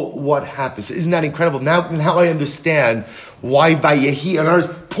 Whoa, what happens? Isn't that incredible? Now I understand why Vayehi, and ours,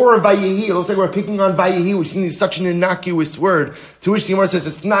 poor Vayehi, it looks like we're picking on Vayehi, which is such an innocuous word, to which the Gemara says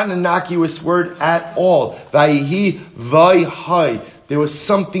it's not an innocuous word at all. Vayehi, Vayhai. There was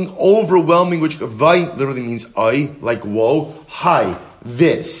something overwhelming, which Vay literally means I, like whoa, hi,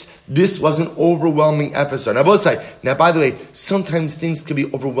 this. This was an overwhelming episode. Now, by the way, sometimes things can be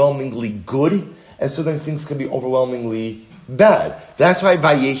overwhelmingly good, and sometimes things can be overwhelmingly bad. That's why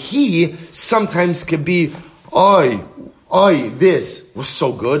Vayehi sometimes can be, this was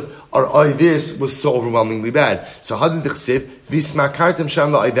so good, or this was so overwhelmingly bad. So how did the chsiv? Vismakartem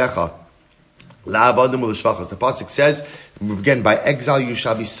sham la'ayvecha. The pasuk says, again, by exile you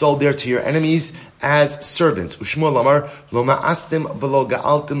shall be sold there to your enemies as servants. Ushmuel Lamar, lo ma'astim v'lo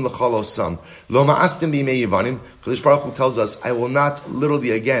ga'altim l'cholosam. Lo ma'astim b'imei yivanim. Kadosh Baruch Hu tells us, I will not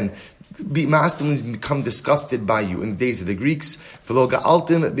literally again become disgusted by you in the days of the Greeks. V'lo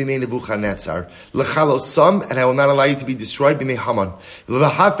ga'altim b'imei Nebuchadnezzar. L'chalosam, and I will not allow you to be destroyed b'imei Haman.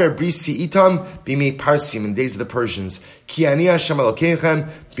 L'hafer brisi itam b'imei Parsim, in the days of the Persians. Ki ani Hashem Elokeichem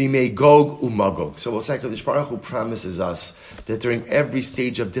b'imei Gog u'Magog. So we'll say Kadosh Baruch Hu promises us that during every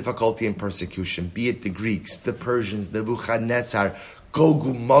stage of difficulty and persecution, be it the Greeks, the Persians, Nebuchadnezzar, Gog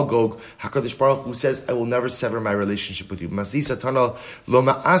u'Magog, HaKadosh Baruch Hu says, I will never sever my relationship with you. Masli satana lo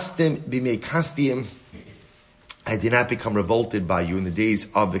ma'astim b'mei Kastiyim. I did not become revolted by you in the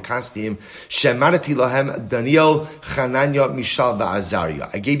days of the Kastiyim. Shemarati lahem Daniel, Hananya, Mishal, Azariah.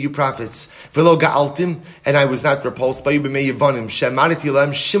 I gave you prophets. V'lo ga'altim, and I was not repulsed by you. B'mei Yevanim. Shemarati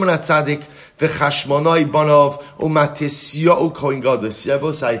lahem Shimon HaTzadik, v'chashmonai banov, u'matisyo kohen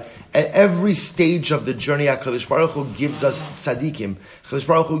gadol. At every stage of the journey, HaKadosh Baruch Hu gives us tzaddikim. HaKadosh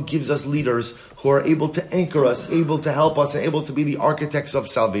Baruch Hu gives us leaders who are able to anchor us, able to help us, and able to be the architects of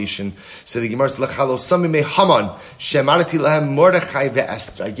salvation. So the Gemara says, "L'chalosam b'mei Haman, shemarati lahem Mordechai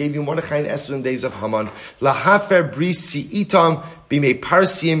ve'Esther." I gave you Mordechai and Esther in the days of Haman. Lahafer brisi itam b'mei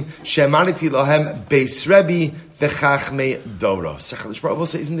Parsim, shemarati lahem Beis Rebbe v'chachmei Doro. So HaKadosh Baruch Hu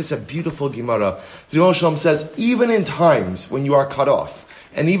says, isn't this a beautiful Gemara? The Rimon Shalom says, even in times when you are cut off,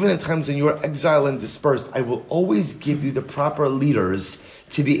 and even in times when you are exiled and dispersed, I will always give you the proper leaders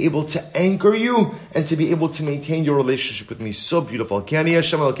to be able to anchor you and to be able to maintain your relationship with me. So beautiful.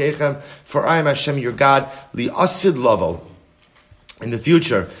 For I am Hashem, your God. Li asid lavo. In the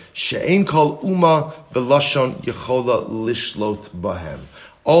future, she'ein kol uma v'lashon yechola lishlot bahem.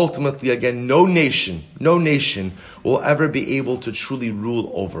 Ultimately, again, no nation will ever be able to truly rule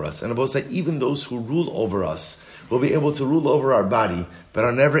over us. And I will say, even those who rule over us will be able to rule over our body, but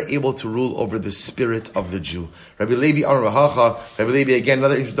are never able to rule over the spirit of the Jew. Rabbi Levi Amar Rahacha, Rabbi Levi, again,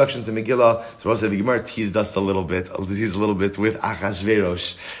 another introduction to Megillah. So also the Gemara teased us a little bit with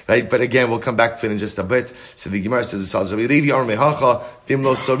Achashverosh, right? But again, we'll come back to it in just a bit. So the Gemara says, Rabbi Levi Amar Rahacha,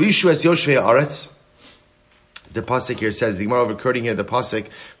 Vimlo Sorishu es Yoshvei Aretz. The pasuk here says, the Gemara recording here the pasuk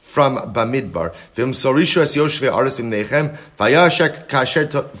from Bamidbar. V'im sorishu es yoshvei aretz v'mneichem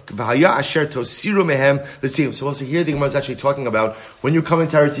v'haya asher tosiru mehem. Let's see. So also here the Gemara is actually talking about when you come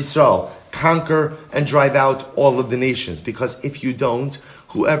into Eretz Yisrael, conquer and drive out all of the nations. Because if you don't,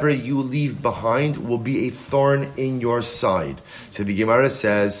 whoever you leave behind will be a thorn in your side. So the Gemara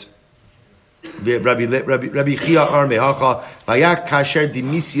says, Rabbi Chia Armehacha Vayak Kasher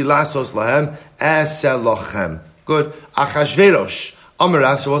Dimisi Lasos Lahem Eselochem. Good. Achashverosh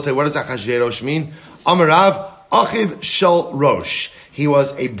Amarav. So we'll say, what does Achashverosh mean? Amarav Achiv Shel Rosh. He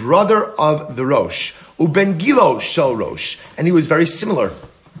was a brother of the Rosh. Uben Gilo Shel Rosh, and he was very similar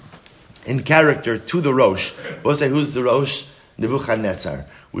in character to the Rosh. We'll say, who's the Rosh? Nebuchadnezzar.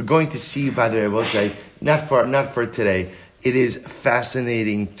 We're going to see, by the way, we'll say, not for today. It is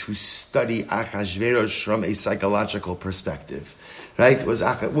fascinating to study Achashverosh from a psychological perspective. Right? We're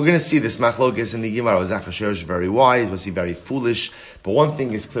going to see this machlokes in the Gemara. Was Achashverosh very wise? Was he very foolish? But one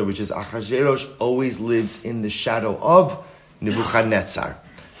thing is clear, which is Achashverosh always lives in the shadow of Nebuchadnezzar.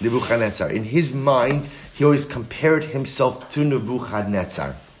 In his mind, he always compared himself to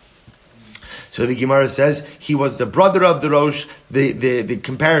Nebuchadnezzar. So the Gemara says he was the brother of the Rosh, the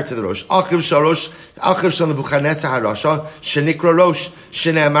comparator to the Rosh. Achiv shel Nebuchadnezzar harasha, shenikra Rosh,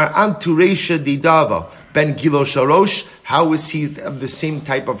 shenemar antu reisha didava, ben gilo shel Rosh. How is he of the same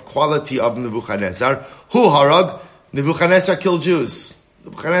type of quality of Nebuchadnezzar? Hu harag, Nebuchadnezzar killed Jews.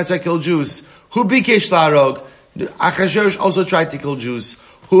 Nebuchadnezzar killed Jews. Hu bikesh la'arog, Achashverosh also tried to kill Jews.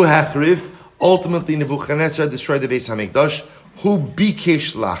 Hu hachriv, ultimately Nebuchadnezzar destroyed the Beis Hamikdash. Hu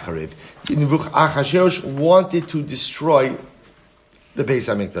bikesh la'achriv, Achashverosh wanted to destroy the Beis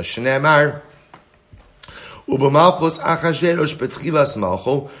Hamikdash. Shneimar, u'b'malchus Achashverosh betchilas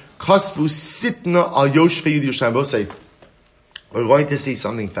malcho, kasvu sitna al yoshvei Yud Yerushalayim. Both say, we're going to see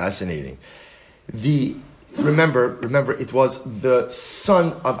something fascinating. Remember, it was the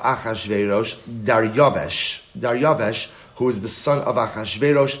son of Achashverosh, Daryavesh, who is the son of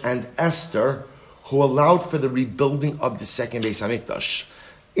Achashverosh and Esther, who allowed for the rebuilding of the second Beis Hamikdash.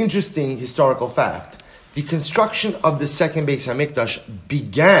 Interesting historical fact. The construction of the second Beis Hamikdash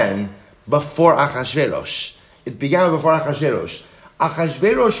began before Achashverosh. It began before Achashverosh.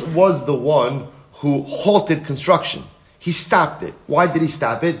 Achashverosh was the one who halted construction. He stopped it. Why did he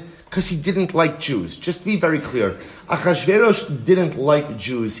stop it? Because he didn't like Jews. Just to be very clear, Achashverosh didn't like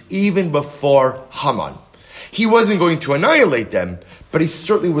Jews even before Haman. He wasn't going to annihilate them, but he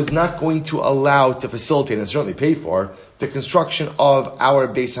certainly was not going to allow to facilitate and certainly pay for the construction of our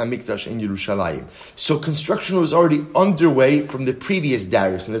Beis Hamikdash in Yerushalayim. So construction was already underway from the previous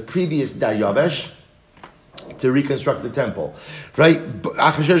Darius and the previous Daryavesh to reconstruct the temple. Right?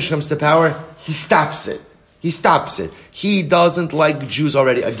 Achashverosh comes to power, he stops it. He doesn't like Jews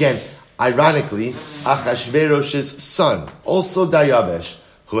already. Again, ironically, Achashverosh's son, also Daryavesh,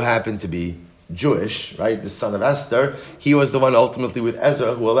 who happened to be Jewish, right, the son of Esther, he was the one ultimately with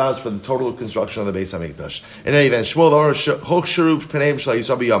Ezra who allows for the total construction of the Beis Hamikdash. In any event,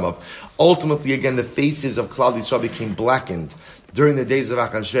 ultimately, again, the faces of Klal Yisrael became blackened during the days of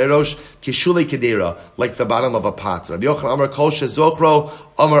Achashverosh, kishule kedera, like the bottom of a pot. Rabbi Yochanan Amar Kol shezochro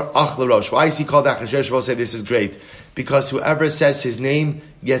Amar Ach l'Rosh. Why is he called Achashverosh? We'll say this is great because whoever says his name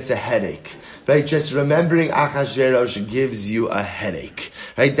gets a headache. Right? Just remembering Achashverosh gives you a headache.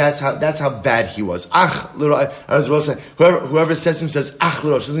 Right? That's how bad he was. Ach l'Rosh. As we'll say, whoever says him says Ach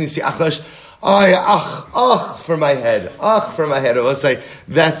l'Rosh. Doesn't he say Ach l'Rosh? Oh yeah, ach for my head. Ach for my head. I will say,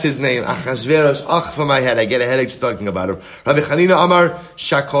 that's his name. Achashverosh, ach for my head. I get a headache just talking about him. Rabbi Chanina Amar,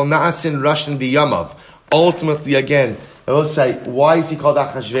 Shakol Na'asin Rashan B'Yamav. Ultimately, again, I will say, why is he called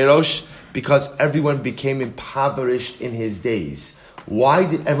Achashverosh? Because everyone became impoverished in his days. Why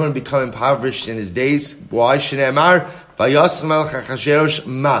did everyone become impoverished in his days? Why? Shneimar, Vayasmel Achashverosh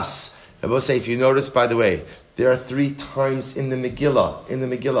Mas. I will say, if you notice, by the way, there are 3 times in the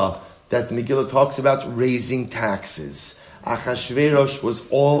Megillah, that the Megillah talks about raising taxes. Achashverosh was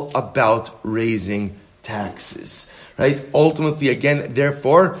all about raising taxes. Right? Ultimately, again,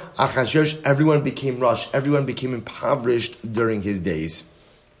 therefore, Achashverosh, everyone became rush, everyone became impoverished during his days.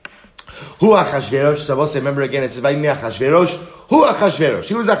 Who Achashverosh? So I will say, remember again, it says, Vaymi Achashverosh. Who Achashverosh?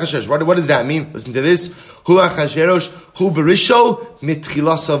 He was Achashverosh. What does that mean? Listen to this. Who Achashverosh? Who Berisho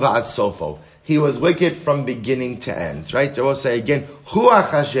mitchilasa va'ad sofo. He was wicked from beginning to end, right? I will say again, who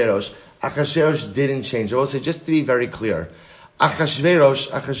Achashverosh? Achashverosh didn't change. I will say, just to be very clear,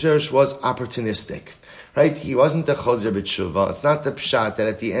 Achashverosh was opportunistic, right? He wasn't the Chozer B'tshuva. It's not the Pshat that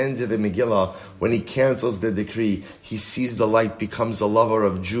at the end of the Megillah, when he cancels the decree, he sees the light, becomes a lover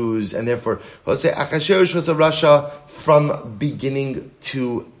of Jews, and therefore, I will say, Achashverosh was a Rasha from beginning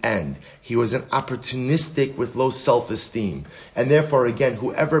to end. He was an opportunistic with low self-esteem. And therefore, again,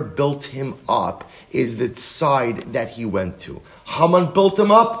 whoever built him up is the side that he went to. Haman built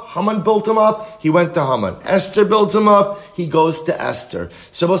him up, he went to Haman. Esther builds him up, he goes to Esther.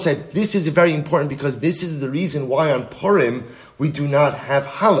 So we'll say, this is very important because this is the reason why on Purim, we do not have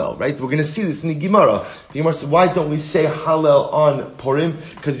Hallel, right? We're going to see this in the Gemara. The Gemara says, why don't we say Hallel on Purim?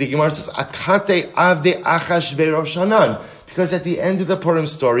 Because the Gemara says, Akate avde Achashverosh hanan. Because at the end of the Purim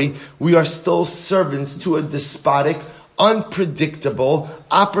story, we are still servants to a despotic, unpredictable,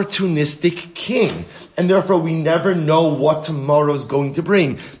 opportunistic king. And therefore, we never know what tomorrow is going to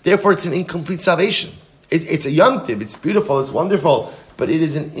bring. Therefore, it's an incomplete salvation. It's a Yom Tiv. It's beautiful. It's wonderful. But it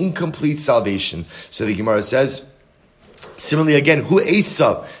is an incomplete salvation. So the Gemara says, similarly again, Hu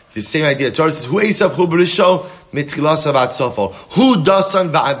Esav. The same idea. Torah says, Hu Esav, Hu Berisho, Mitchilasa V'ad Sofo. Hu Dasan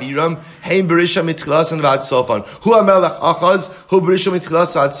V'aviram, Heim Berisha Mitchilasan V'ad Sofon. Hu HaMelech Achaz, Hu Berisha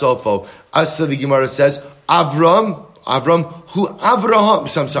Mitchilasa V'ad Sofo. As so the Gemara says, Avram, Hu Avraham,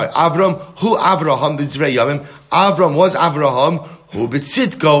 Hu Avraham B'Zrei Yamim. Avram was Avraham, Hu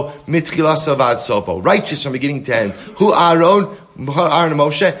B'Tzidko Mitchilasa V'ad Sofo. Righteous from beginning to end. Hu Aaron, Aaron and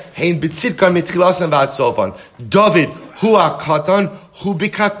Moshe, hein b'tzidkan mitchilasan v'ad sofan. David, hu akatan, hu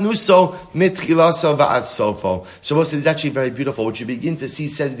bikatnuso mitchilaso v'ad sofo. So this is actually very beautiful. What you begin to see,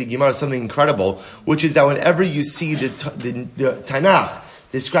 says the Gemara, something incredible, which is that whenever you see the Tanakh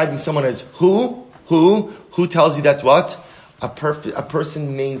describing someone as who tells you that what? A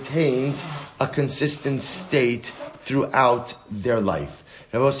person maintains a consistent state throughout their life.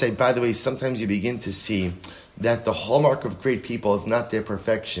 And I will say, by the way, sometimes you begin to see that the hallmark of great people is not their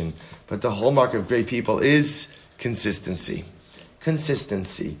perfection, but the hallmark of great people is consistency.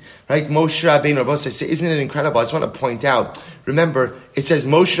 Consistency. Right? Moshe Rabbeinu, Rabbi say, isn't it incredible? I just want to point out, remember, it says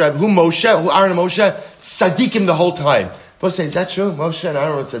who Aaron and Moshe, tzaddikim the whole time. Rabbi say, is that true? Moshe and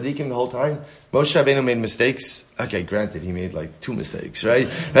Aaron were tzaddikim the whole time? Moshe Rabbeinu made mistakes. Okay, granted, he made like 2 mistakes, right?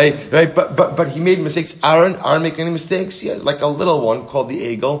 But he made mistakes. Aaron make any mistakes? Yeah, like a little one called the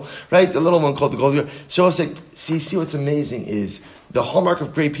eagle, right? A little one called the gold. So I was like, see what's amazing is the hallmark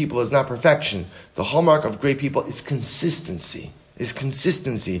of great people is not perfection. The hallmark of great people is consistency.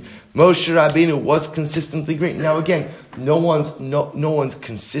 Moshe Rabbeinu was consistently great. Now again, no one's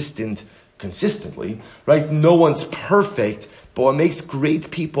consistently, right? No one's perfect. But what makes great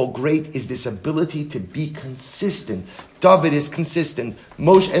people great is this ability to be consistent. David is consistent.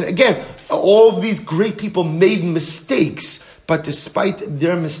 Moshe, and again, all of these great people made mistakes, but despite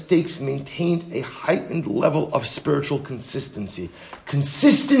their mistakes, maintained a heightened level of spiritual consistency.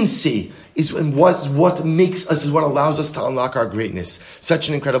 Consistency is what makes us, is what allows us to unlock our greatness. Such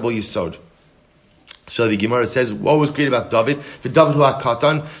an incredible yesod. So the Gemara says, what was great about David? For David who had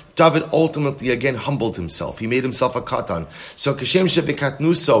katan, David ultimately again humbled himself. He made himself a katan. So Kashem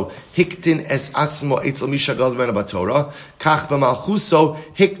shebekatnuso hiktin es atzmo etzel misha gadol mena b'Torah, kach b'malchuso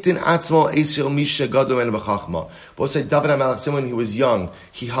hiktin atzmo etzel misha gadol mena b'chachma. We'll say David HaMelech, when he was young,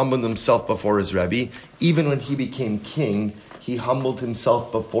 he humbled himself before his Rebbe. Even when he became king, he humbled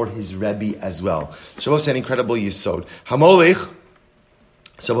himself before his Rebbe as well. So we'll say an incredible yesod. Hamolech.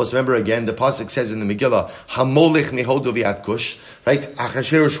 So let's remember again, the pasuk says in the Megillah, Hamolech mehodu v'at kush, right?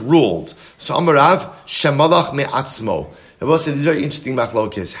 Achashverosh ruled. So Amarav, Shemalach me'atzmo. And we'll say this is very interesting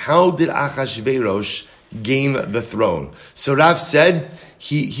machlokes. How did Achashverosh gain the throne? So Rav said,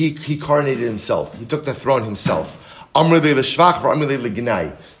 he coronated himself. He took the throne himself. Some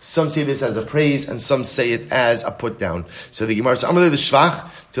say this as a praise, and some say it as a put down. So the Gemara says,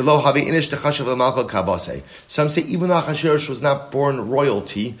 some say even though Achashverosh was not born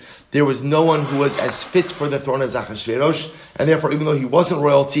royalty, there was no one who was as fit for the throne as Achashverosh, and therefore even though he wasn't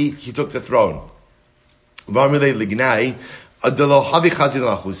royalty, he took the throne. The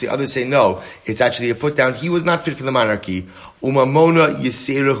others say no, it's actually a put down. He was not fit for the monarchy.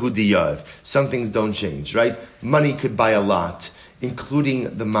 Some things don't change, right? Money could buy a lot,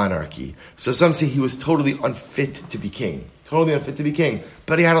 including the monarchy. So some say he was totally unfit to be king.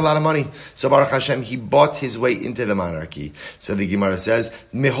 But he had a lot of money. So Baruch Hashem, he bought his way into the monarchy. So the Gemara says,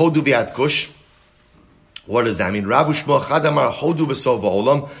 Mehodu v'at kush. What does that mean? Ravu Shmuel Chadamar Hodu b'sofa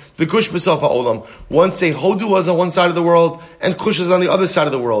olam, the Kush b'sofa olam. One say Hodu was on one side of the world and Kush is on the other side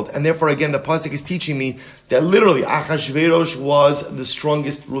of the world. And therefore, again, the pasuk is teaching me that literally Achashverosh was the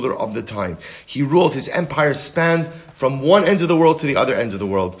strongest ruler of the time. He ruled, his empire spanned from one end of the world to the other end of the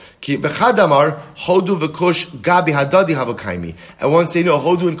world. Ki b'chadamar Hodu v'Kush gabi hadadi havokaimi. And one say no,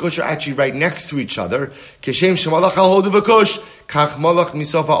 Hodu and Kush are actually right next to each other. Kishem shemalach al Hodu v'Kush kach malach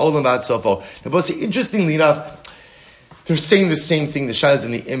misofa olam v'ad sofo. Now, but interestingly enough, they're saying the same thing. The shaila is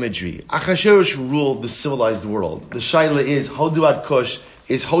in the imagery. Achashverosh ruled the civilized world. The shaila is Hodu ad Kush.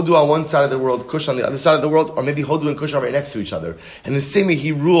 Is Hodu on one side of the world, Kush on the other side of the world, or maybe Hodu and Kush are right next to each other? And the same way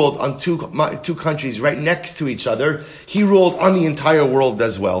he ruled on two countries right next to each other, he ruled on the entire world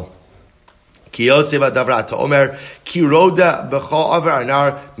as well. Same idea.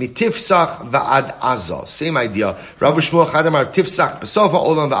 Rabbi Shmuel Chadamar tifsach b'sofa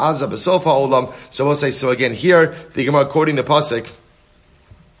olam v'aza b'sofa olam. So we'll say, so again here, the Gemara quoting the pasuk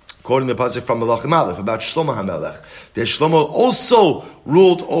from Malachim Aleph about Shlomo HaMelech. That Shlomo also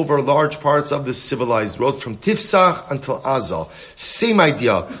ruled over large parts of the civilized world from Tifsach until Azal. Same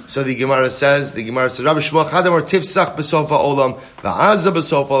idea. So the Gemara says, Rabbi Shmuel Chadamar Tifsach b'sofa olam v'aza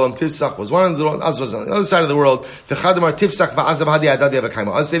b'sofa olam. Tifsach was one end of the world, Azal was on the other side of the world. V'chadamar Tifsach v'aza v'hadi adadi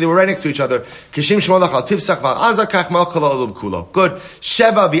v'kaima. Others say they were right next to each other. Kishim shmolach al Tifsach v'aza kach malchal olam kulo. Good.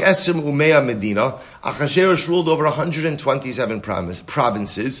 Sheva v'esrim umeya Medina. Achashverosh ruled over 127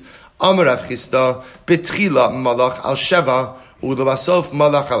 provinces. Amar Rav Chisda, Betchila Malach al Sheva, ulebasof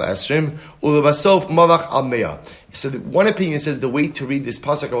malach al esrim, ulebasof malach al mea. So one opinion says the way to read this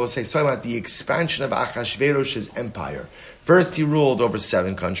pasuk, I will say, is talking about the expansion of Achashverosh's empire. First, he ruled over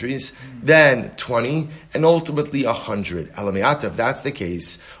 7 countries, then 20, and ultimately 100. Elameata, if that's the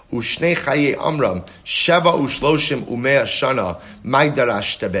case, Ushnei Chaye Amram, Sheva Ushloshim Umea Shana,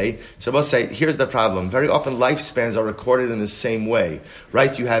 Maidarash Tebe. So we'll say, here's the problem. Very often lifespans are recorded in the same way,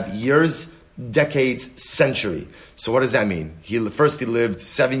 right? You have years, decades, century. So what does that mean? First he lived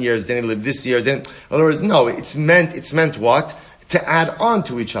 7 years, then he lived this year, then, in other words, no, it's meant what? To add on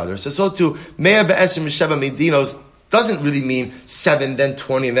to each other. So to Mea Be'esim Sheva Medinos doesn't really mean 7, then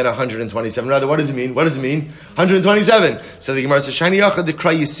 20, and then 127. Rather, what does it mean? What does it mean? 127. So the Gemara says, Shani Yachad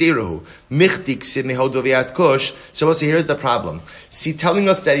Dekra Yisiruhu, Michtik Sidnei Hodoviat Kush. So we'll say, here's the problem. See, telling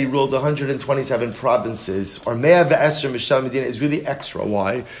us that he ruled 127 provinces, or Mea Ve'esrim Mishal Medina, is really extra.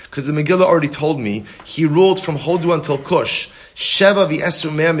 Why? Because the Megillah already told me, he ruled from Hodu until Kush. Sheva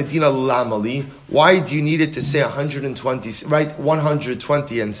Ve'esrim Mea Medina Lamali. Why do you need it to say 120, right?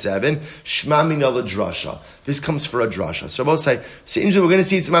 120 and 7. Shma Mina L'drasha. This comes for a drasha. So both say, we're going to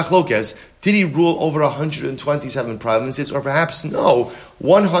see it's machlokes. Did he rule over 127 provinces? Or perhaps no,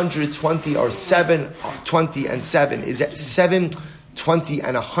 120 or 720 and 7 is that 720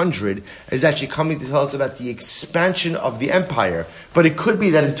 and 100 is actually coming to tell us about the expansion of the empire. But it could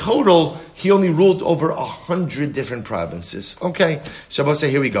be that in total, he only ruled over 100 different provinces. Okay, so both say,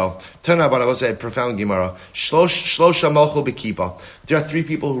 here we go. Turn out, but I will say, profound Gemara. Shlosha Malchu Bekipa. There are 3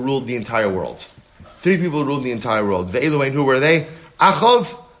 people who ruled the entire world. 3 people ruled the entire world. Ve'eluain, who were they?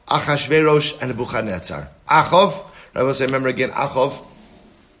 Achov, Achashverosh, and Nebuchadnezzar. Achov, I will say, remember again, Achov,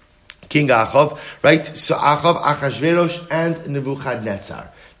 King Achov, right? So Achov, Achashverosh, and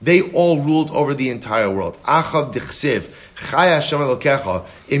Nebuchadnezzar. They all ruled over the entire world. Achav dichsiv, Chaya Hashem Elokecha,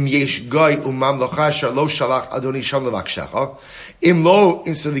 Im yesh goy umamlocha lo shalach Adoni Shem levakshecha. Im lo,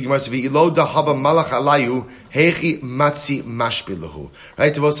 so the Gemara says, Ilo dahava malach alayu, hechi matzi mashbilahu.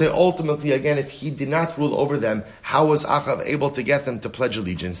 Right? We'll say, ultimately, again, if he did not rule over them, how was Achav able to get them to pledge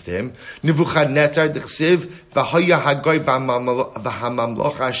allegiance to him? Nebuchadnezzar dichsiv, v'haya hagoy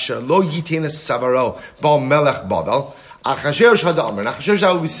v'hamamlocha asher lo yitin savaro, bal melech Babel. Achashverosh had the Amr. Achashverosh,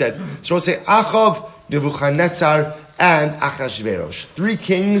 how we said. So we'll say Achav, Nebuchadnezzar, and Achashverosh. 3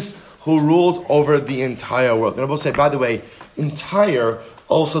 kings who ruled over the entire world. And I will say, by the way, entire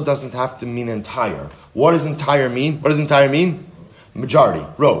also doesn't have to mean entire. What does entire mean? What does entire mean? Majority,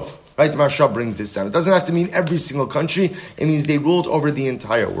 rov. Right? The Maharsha brings this down. It doesn't have to mean every single country. It means they ruled over the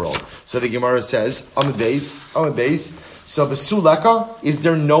entire world. So the Gemara says, Amid Beis. So Besuleka, is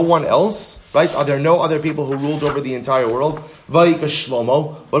there no one else? Right? Are there no other people who ruled over the entire world? Vayika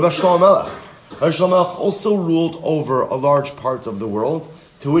Shlomo. What about Shlomo Melech? Shlomo Melech also ruled over a large part of the world,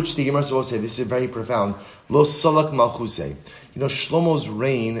 to which the Gemara will say, this is very profound. Lo Salak Malchusei. Shlomo's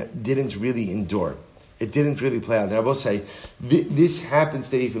reign didn't really endure. It didn't really play out. And I will say, this happens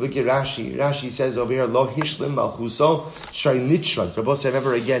that if you look at Rashi says over here, Lo Hishlim Malchuso Shai Nitshrak. Rabbi say,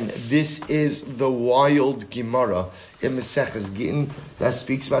 remember again, this is the wild Gemara in Maseches Gittin that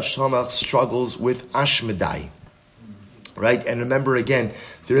speaks about Shlomo's struggles with Ashmedai. Right? And remember again,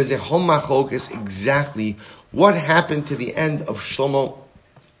 there is a whole machlokas exactly what happened to the end of Shlomo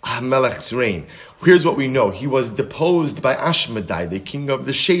HaMelech's reign. Here's what we know. He was deposed by Ashmedai, the king of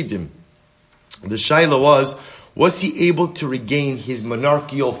the Shadim. The shaila was he able to regain his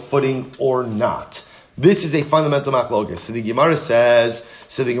monarchical footing or not? This is a fundamental machlokes. So the Gemara says,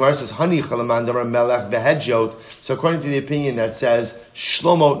 Hani chalamandamar melech v'hedjot. So according to the opinion that says,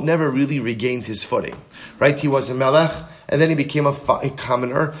 Shlomo never really regained his footing. Right? He was a melech, and then he became a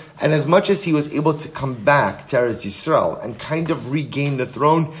commoner. And as much as he was able to come back to Eretz Yisrael and kind of regain the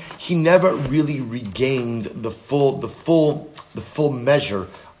throne, he never really regained the full measure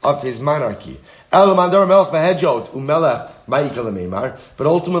of his monarchy. But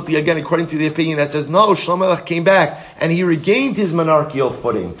ultimately, again, according to the opinion that says, no, Shlomo Melech came back and he regained his monarchical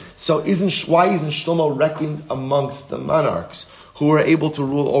footing. So why isn't Shlomo reckoned amongst the monarchs who were able to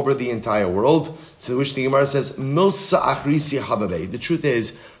rule over the entire world? So which the Gemara says, Milsa Achrisi Hababe. The truth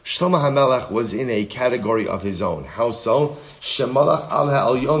is, Shlomo HaMelech was in a category of his own. How so? Shemalach al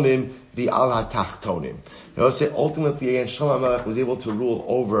ha'alyonim the al ha'tachtonim. Say ultimately again, Shlomo HaMelech was able to rule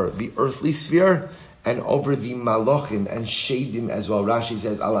over the earthly sphere and over the malachim and shadim as well. Rashi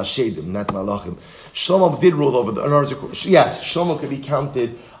says ala shadim, not malachim. Shlomo did rule over yes, Shlomo could be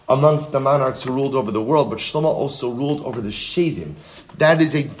counted amongst the monarchs who ruled over the world, but Shlomo also ruled over the shadim. That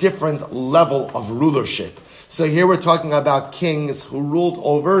is a different level of rulership. So here we're talking about kings who ruled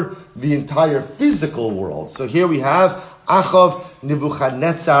over the entire physical world. So here we have Achav,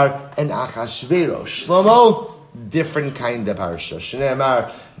 Nebuchadnezzar, and Achashverosh. Shlomo different kind of parsha. Shnei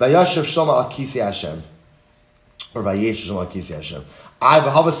Amar, Vayashav Shlomo al Kisei Hashem. Or Vayesh Shlomo al Kisei Hashem. I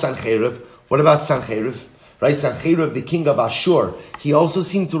have Sancheriv. What about Sancheriv? Right, Sancheriv, the king of Ashur. He also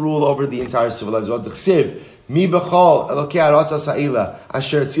seemed to rule over the entire civilized world. D'chsiv, Mi b'chol Elokei ha'aretz ha'sa'ila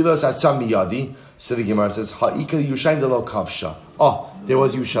asher tzilos atzam miyadi. So the Gemara says, Ha'ika Yushalayim delo kavsha. Oh, there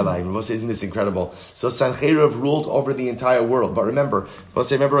was Yushalayim. Isn't this incredible? So Sancheriv ruled over the entire world. But remember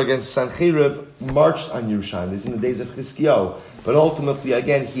again, Sancheriv marched on Yerushalayim. This is in the days of Chizkiyahu. But ultimately,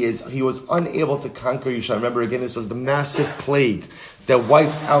 again, he was unable to conquer Yerushalayim. Remember again, this was the massive plague that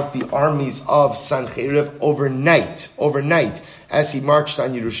wiped out the armies of Sancheriv overnight, as he marched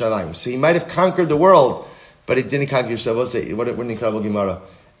on Yerushalayim. So he might have conquered the world, but it didn't conquer Yerushalayim. What an incredible Gemara.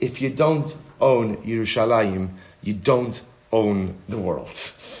 If you don't own Yerushalayim, you don't own the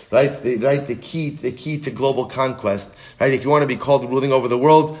world. Right? The key to global conquest, right? If you want to be called ruling over the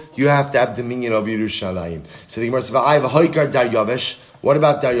world, you have to have dominion over Yerushalayim. So the Gemara says, Daryavesh. What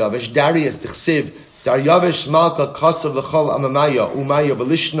about Daryavesh? Darius, D'chsiv, Daryavesh Malka Kasav L'chol Amamaya, Umaya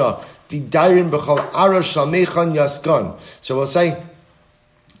V'lishna, Didarin B'chol Ara Shalmechan Yaskan. So we'll say,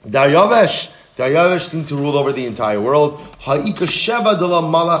 Daryavesh seemed to rule over the entire world. Ha'ika Sheva Dala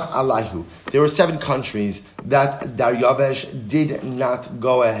Malach Alayhu. There were 7 countries that Daryavesh did not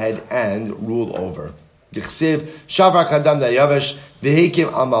go ahead and rule over. D'chsiv, Shavrak Hadam Daryavesh,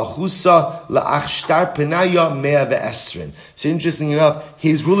 V'hekim Amalchusa, La'achshtar Penaya Mea Ve'esrin. So interesting enough,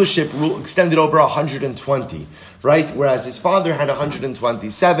 his rulership extended over 120. Right? Whereas his father had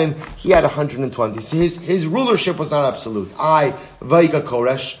 127, he had 120. So his rulership was not absolute. Vaiga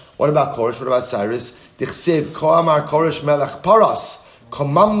Koresh. What about Koresh? What about Cyrus? D'chsiv, Koamar Koresh Melech Paras,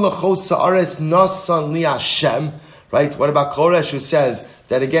 Komam Lechos Sa'aretz Nasan Li Hashem. Right? What about Koresh, who says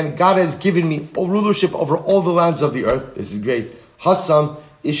that again, God has given me rulership over all the lands of the earth? This is great. Hassam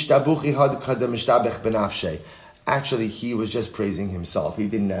Ishtabuchi Had Kadam Ishtabech Benafshe. Actually, he was just praising himself. He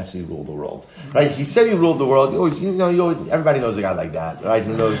didn't actually rule the world, right? He said he ruled the world. Everybody knows a guy like that, right?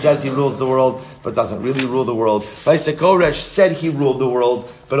 Who says he rules the world, but doesn't really rule the world. Right? So Koresh said he ruled the world,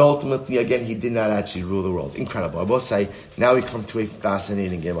 but ultimately, again, he did not actually rule the world. Incredible. I will say, now we come to a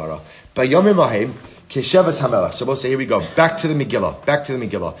fascinating Gemara. By Yomim Mahim, Keshevas Hamelach. So we'll say, here we go. Back to the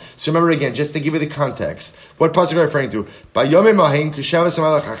Megillah. So remember again, just to give you the context, what pasuk are we referring to? By Yomim Mahim, Keshevas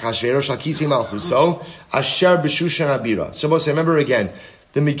Hamelach Achashverosh Hakisi Malchuso Asher B'Shushan Abira. So we'll say, remember again,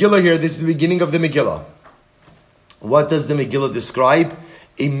 the Megillah here, this is the beginning of the Megillah. What does the Megillah describe?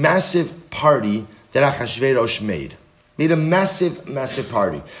 A massive party that Achashverosh made a massive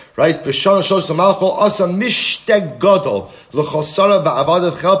party, right? So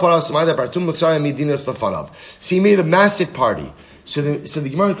he made a massive party. So the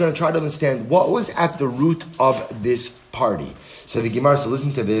Gemara is going to try to understand what was at the root of this party. So the Gemara says,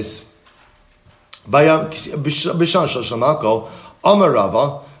 listen to this. Right? So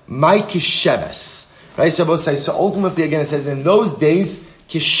ultimately again it says in those days,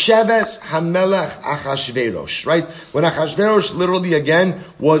 Kisheves Hamelech Achashverosh, right? When Achashverosh literally again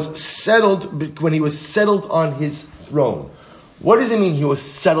was settled, when he was settled on his throne. What does it mean he was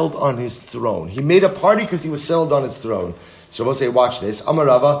settled on his throne? He made a party because he was settled on his throne. So we'll say, watch this.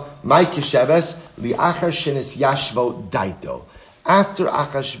 Amarava, my Kisheves, li'achar shenis yashvo daito. After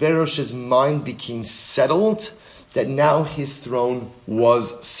Achashverosh's mind became settled, that now his throne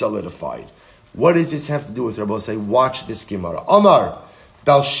was solidified. What does this have to do with Rabbi? Say, watch this Gemara. Amar,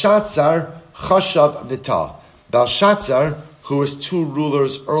 Belshazzar Chashav Vita. Belshazzar, who was 2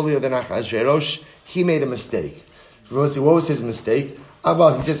 rulers earlier than Achashverosh, he made a mistake. What was his mistake?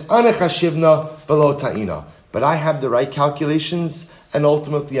 He says, Ana chashivna v'lo ta'ina. But I have the right calculations, and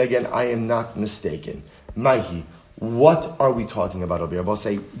ultimately, again, I am not mistaken. Mahi, what are we talking about over here? I'll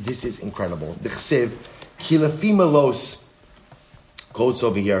say, this is incredible. D'chsiv, kilafi melos, quotes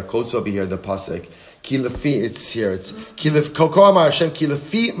over here, the pasuk. Kilafi, it's here. It's Kilaf Koko Amar Hashem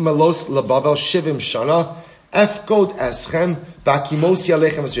Kilafi Melos Labavel Shivim Shana Efkod Eschem Bakimos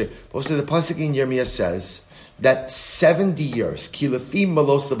Yalechem Esrei. Also, the pasuk in Yirmiyah says that 70 years Kilafi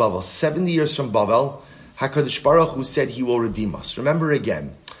Melos Labavel, 70 years from Bavel, Hakadosh Baruch Hu said He will redeem us. Remember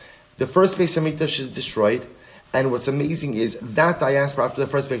again, the first Beis Hamikdash is destroyed, and what's amazing is that diaspora after the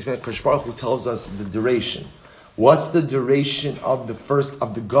first Beis Hamikdash, Hakadosh Baruch Hu tells us the duration. What's the duration of the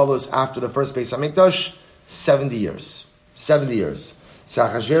Gullus after the first Beis Hamikdash? 70 years. 70 years. So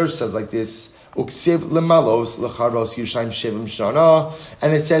Achashverosh says like this, Uksiv lemalos lecharos Yerushalayim shivim shana,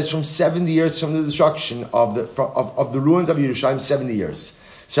 and it says from 70 years from the destruction of the ruins of Yerushalayim, 70 years.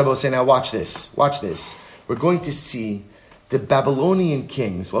 So I will say, now watch this. We're going to see the Babylonian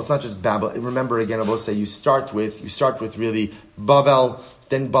kings. Well, it's not just Babel. Remember again, I will say you start with really Bavel.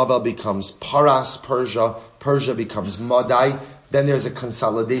 Then Bavel becomes Paras, Persia. Persia becomes Madai. Then there's a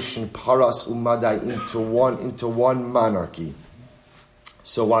consolidation, Paras Umadai, into one monarchy.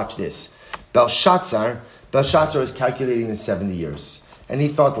 So watch this. Belshazzar is calculating in 70 years. And he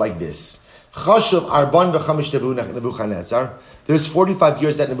thought like this. Chashuv Arban v'chamish Nebuchadnezzar. There's 45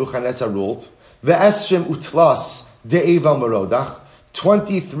 years that Nebuchadnezzar ruled. Ve'esrim utlas de'eva Merodach.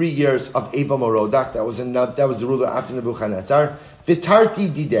 23 years of Eva Merodach. That was the ruler after Nebuchadnezzar. V'tarti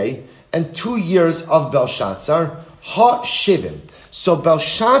didei. And 2 years of Belshazzar. Ha-shivim. So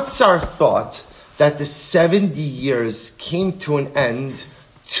Belshazzar thought that the 70 years came to an end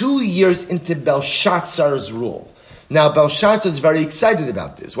 2 years into Belshazzar's rule. Now, Belshazzar is very excited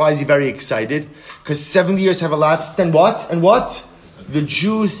about this. Why is he very excited? Because 70 years have elapsed, and what? And what? The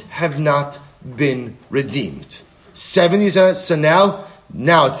Jews have not been redeemed. 70 years, so now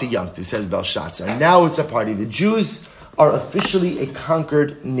it's a Yom Tov, says Belshazzar. Now it's a party. The Jews are officially a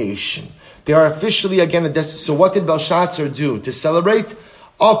conquered nation. They are officially again a So what did Belshazzar do to celebrate?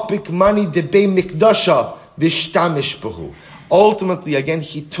 Opik mani debei mikdasha vishtamish behu. Ultimately, again,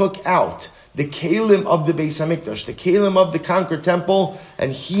 he took out the kelim of the Beis Hamikdash, the kelim of the conquered temple,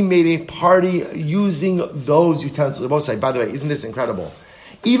 and he made a party using those utensils. By the way, isn't this incredible?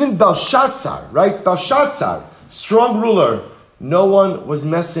 Even Belshazzar, right? Belshazzar, strong ruler, no one was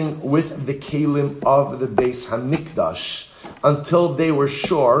messing with the kelim of the Beis Hamikdash until they were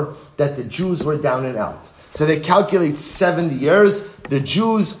sure that the Jews were down and out. So they calculate 70 years, the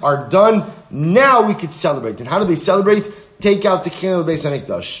Jews are done, now we could celebrate. And how do they celebrate? Take out the kelim of the Beis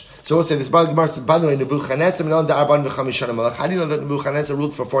Hamikdash. So we'll say this. By the way, Nebuchadnezzar, how do you know that Nebuchadnezzar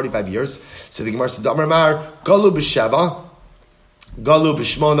ruled for 45 years? So the Gemara says, Damar Mar, Galu b'Sheva, Galu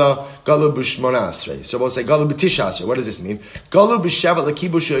b'Shmona, Galu b'Shmona Asrei. So we'll say Galu b'Tisha Asrei. What does this mean? Galu b'Sheva,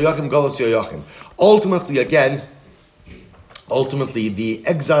 Lekibush Yoyachim, Galu Yoyachim. Ultimately, the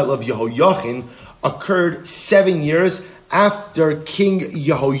exile of Yehoiachin occurred 7 years after King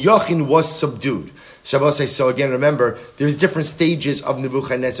Yehoiachin was subdued. Shabbos says, so again, remember, there's different stages of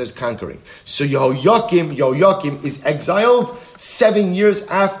Nebuchadnezzar's conquering. So Yehoiakim is exiled 7 years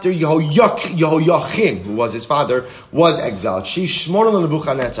after Yehoiachin, who was his father, was exiled. Shishmona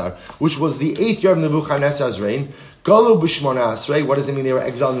Nebuchadnezzar, which was the 8th year of Nebuchadnezzar's reign. Galu b'Shmona Asrei. What does it mean they were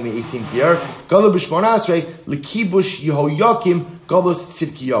exiled in the 18th year? Galu b'Shmona Asrei, L'kibush Yehoiakim, Galus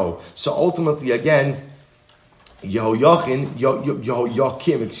Tzidkiyahu. So ultimately, again, Yehoiakim,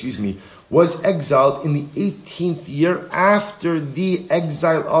 was exiled in the 18th year after the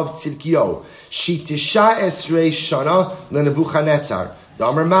exile of Tzidkiyahu. Shitisha Esrei Shana leNebuchadnezzar.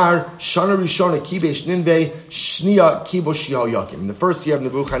 Damar Mar Shana Rishona Kibesh Ninveh Shnia Kibush Yehoiakim. In the first year of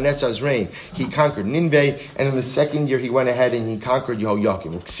Nebuchadnezzar's reign, he conquered Ninveh, and in the second year he went ahead and he conquered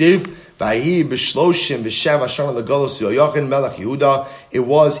Yehoiakim. Uksiv Vahi B'Shloshim V'Sheva Shana leGalus Yehoiakim Melech Yehuda. It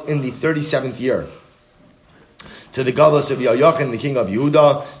was in the 37th year to the Galus of Yehoiachin, the king of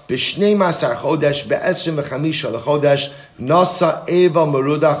Yehuda. B'shnei masar chodesh, be'esrim v'chamisha l'chodesh, nasa Eva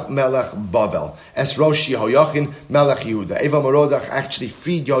Merodach melech Bavel. Es Rosh Yehoiachin melech Yehuda. Eva Merodach actually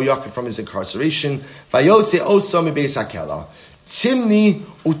freed Yehoiachin from his incarceration. Vayotze osa mibeis hakela. Timni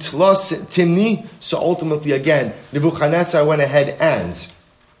utlas Timni. So ultimately, again, Nebuchadnezzar went ahead and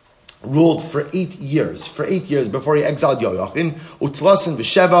ruled for 8 years. For 8 years before he exiled Yehoiachin. Utlasin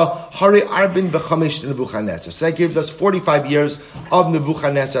v'sheva hari arbin v'chamesh Nebuchadnezzar. So that gives us 45 years of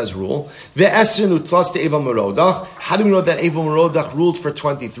Nebuchadnezzar's rule. Ve'esrin utlas Eva Merodach. How do we know that Eva Merodach ruled for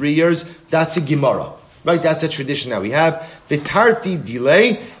 23 years? That's a Gemara. Right, that's a tradition that we have. V'tarti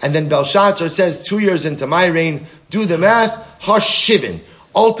delay, and then Belshazzar says 2 years into my reign, do the math, hashivin.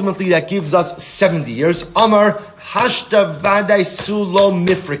 Ultimately, that gives us 70 years. Amar hashta vadai sulo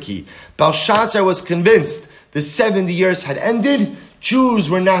mifriki. Belshazzar was convinced the 70 years had ended. Jews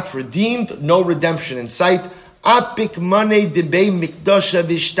were not redeemed. No redemption in sight. Apik mane debei mikdasha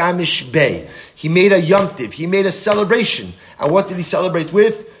vishtamish bei. He made a Yom Tiv. He made a celebration. And what did he celebrate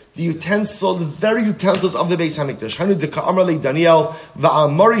with? The very utensils of the Beis Hamikdash. Hanu deka'amar le Daniel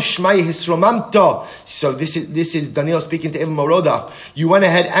va'amari shmai hisromamta. So this is Daniel speaking to Eva Merodach. You went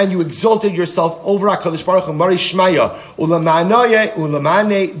ahead and you exalted yourself over HaKadosh Baruch Hu, Mari Shmaya,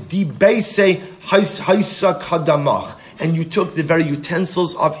 ulamane di beise haisa kadamach. And you took the very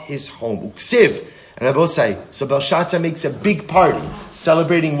utensils of his home. Uksiv. And I will say, so Belshazzar makes a big party,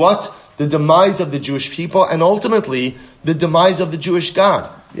 celebrating what? The demise of the Jewish people, and ultimately, the demise of the Jewish God.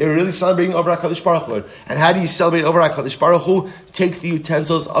 They're really celebrating over HaKadosh Baruch Hu. And how do you celebrate over HaKadosh Baruch Hu? Take the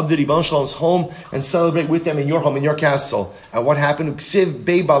utensils of the Ribbon Shalom's home and celebrate with them in your home, in your castle. And what happened? Uksiv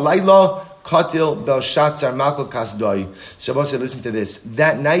bei balayla katil Belshazzar makol kasdoi. Shabbos said, listen to this.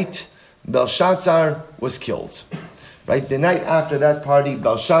 That night, Belshazzar was killed. Right? The night after that party,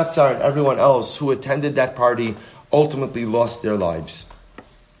 Belshazzar and everyone else who attended that party ultimately lost their lives.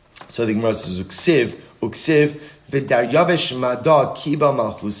 So the Gemara says, Uksiv, v'daryavesh mada kiba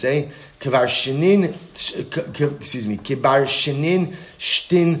malchuse, kibar shenin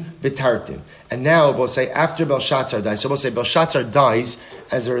shtin v'tartin. And now we'll say after Belshazzar dies, so we'll say Belshazzar dies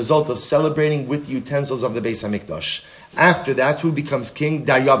as a result of celebrating with the utensils of the Beis HaMikdash. After that, who becomes king?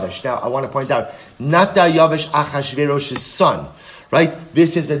 Daryavesh. Now, I want to point out, not Daryavesh, Achashverosh's son, right?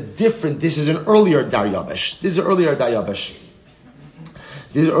 This is an earlier Daryavesh. This is an earlier Daryavesh.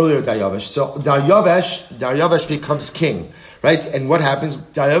 So Daryavesh becomes king, right? And what happens?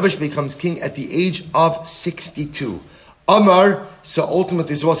 Daryavesh becomes king at the age of 62. Amar, so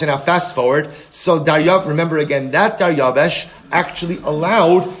ultimately, so we'll say now fast forward. So remember again, that Daryavesh actually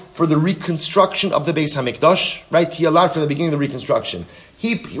allowed for the reconstruction of the Beis HaMikdash, right? He allowed for the beginning of the reconstruction.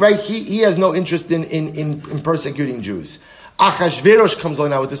 He has no interest in persecuting Jews. Achashverosh comes along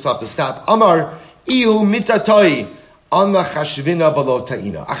now with this off the stop. Amar, iu mitatoi, anna chashvina v'lo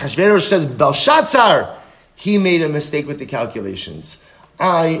ta'ina. Achashverosh says, Belshazzar, he made a mistake with the calculations.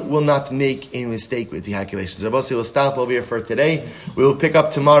 I will not make a mistake with the calculations. Abasi will stop over here for today. We will pick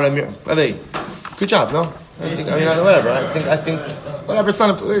up tomorrow. Good job, no? Whatever. I think, whatever. It's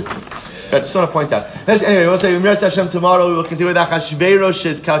not I just want to point out. Anyway, we'll say Mirat Hashem tomorrow. We will continue with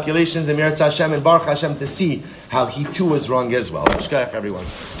Achashverosh's calculations and Mirat Hashem and Baruch Hashem to see how he too was wrong as well. Shkayach, everyone.